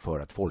att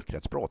genomföra ett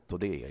folkrättsbrott, och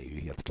det är ju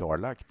helt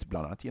klarlagt,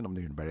 bland annat genom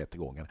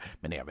Nürnbergrättegången,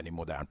 men även i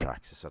modern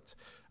praxis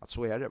att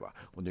så är det. Va?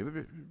 Och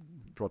nu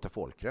pratar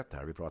folkrätt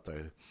här, vi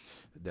pratar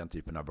den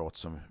typen av brott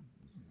som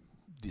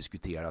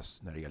diskuteras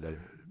när det gäller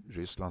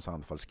Rysslands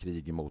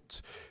anfallskrig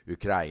mot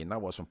Ukraina,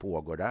 vad som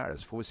pågår där.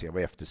 Så får vi se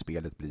vad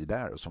efterspelet blir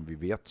där. Och som vi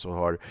vet så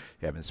har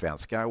även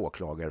svenska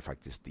åklagare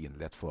faktiskt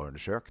inlett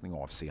förundersökning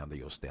avseende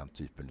just den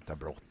typen av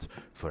brott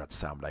för att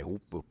samla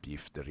ihop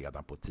uppgifter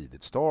redan på ett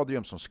tidigt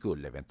stadium som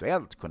skulle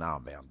eventuellt kunna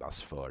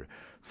användas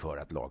för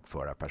att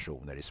lagföra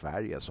personer i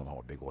Sverige som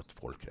har begått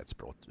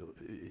folkrättsbrott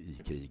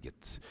i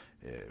kriget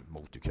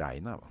mot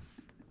Ukraina. Va?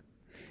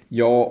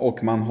 Ja,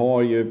 och man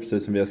har ju,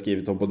 precis som vi har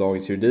skrivit om på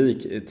Dagens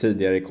Juridik,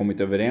 tidigare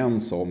kommit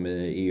överens om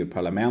i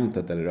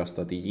EU-parlamentet eller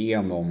röstat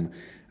igenom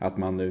att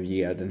man nu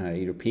ger den här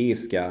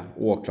europeiska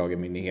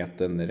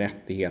åklagarmyndigheten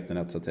rättigheten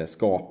att så att säga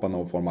skapa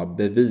någon form av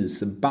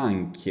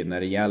bevisbank när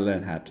det gäller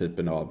den här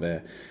typen av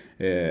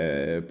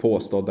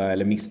påstådda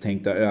eller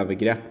misstänkta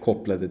övergrepp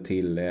kopplade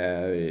till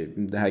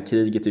det här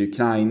kriget i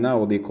Ukraina,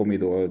 och det kommer ju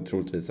då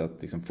troligtvis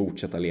att liksom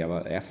fortsätta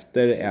leva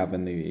efter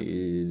även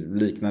i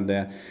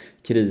liknande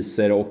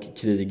kriser och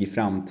krig i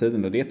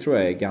framtiden, och det tror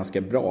jag är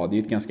ganska bra. Det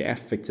är ett ganska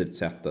effektivt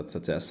sätt att, så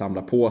att säga,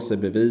 samla på sig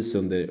bevis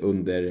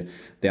under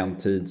den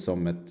tid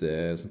som ett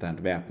sånt här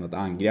väpnat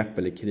angrepp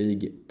eller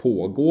krig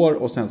pågår,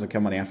 och sen så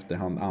kan man i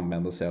efterhand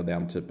använda sig av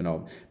den typen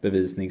av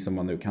bevisning som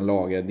man nu kan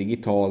lagra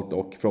digitalt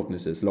och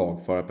förhoppningsvis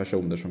lagföra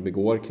personer som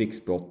begår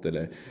krigsbrott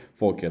eller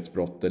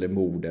folkrättsbrott eller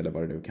mord eller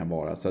vad det nu kan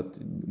vara. Så att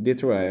det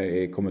tror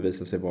jag kommer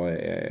visa sig vara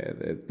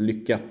ett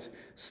lyckat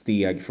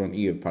steg från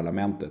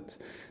EU-parlamentet.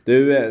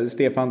 Du,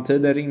 Stefan,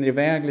 tiden rinner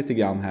iväg lite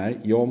grann här.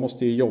 Jag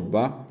måste ju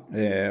jobba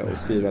och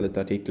skriva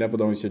lite artiklar på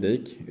Dagens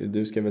Juridik.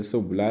 Du ska väl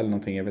sola eller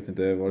någonting, jag vet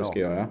inte vad du ska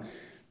göra.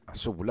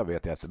 Sola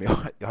vet jag inte, men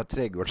jag har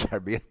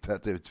trädgårdsarbete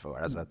att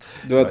utföra. Så att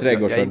du har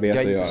trädgårdsarbete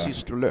att göra. Jag är inte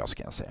sysslolös,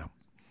 kan jag säga.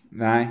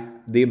 Nej,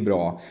 det är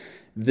bra.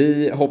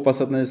 Vi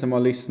hoppas att ni som har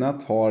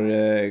lyssnat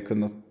har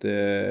kunnat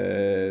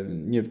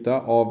njuta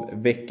av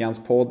veckans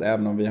podd,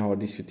 även om vi har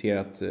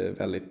diskuterat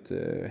väldigt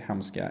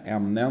hemska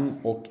ämnen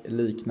och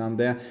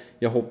liknande.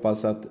 Jag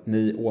hoppas att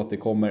ni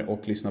återkommer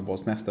och lyssnar på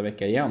oss nästa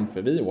vecka igen,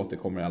 för vi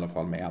återkommer i alla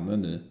fall med ännu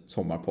en ny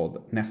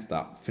sommarpodd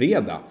nästa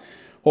fredag.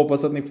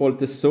 Hoppas att ni får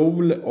lite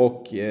sol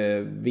och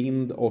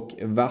vind och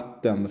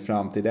vatten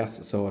fram till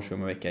dess, så hörs vi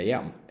om en vecka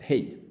igen.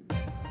 Hej!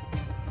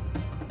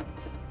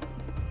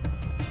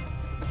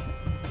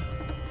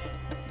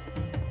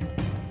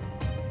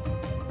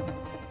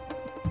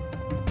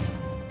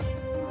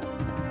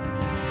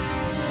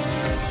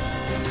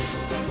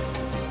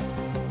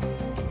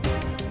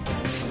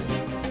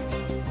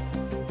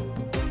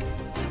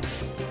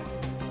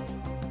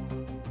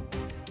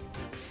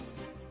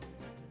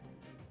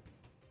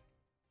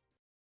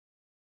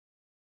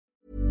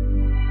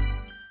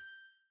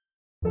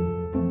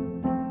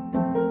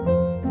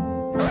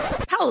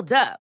 Hold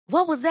up.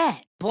 What was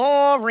that?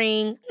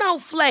 Boring. No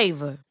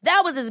flavor.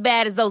 That was as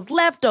bad as those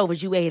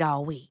leftovers you ate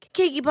all week.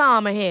 Keke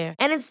Palmer here,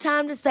 and it's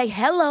time to say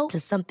hello to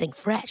something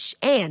fresh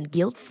and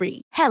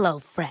guilt-free. Hello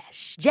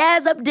Fresh.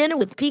 Jazz up dinner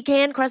with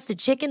pecan-crusted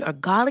chicken or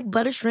garlic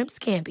butter shrimp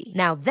scampi.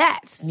 Now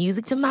that's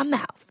music to my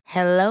mouth.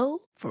 Hello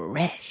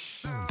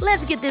Fresh.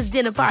 Let's get this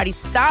dinner party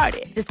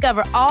started.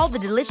 Discover all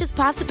the delicious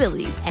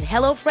possibilities at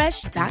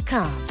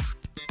HelloFresh.com.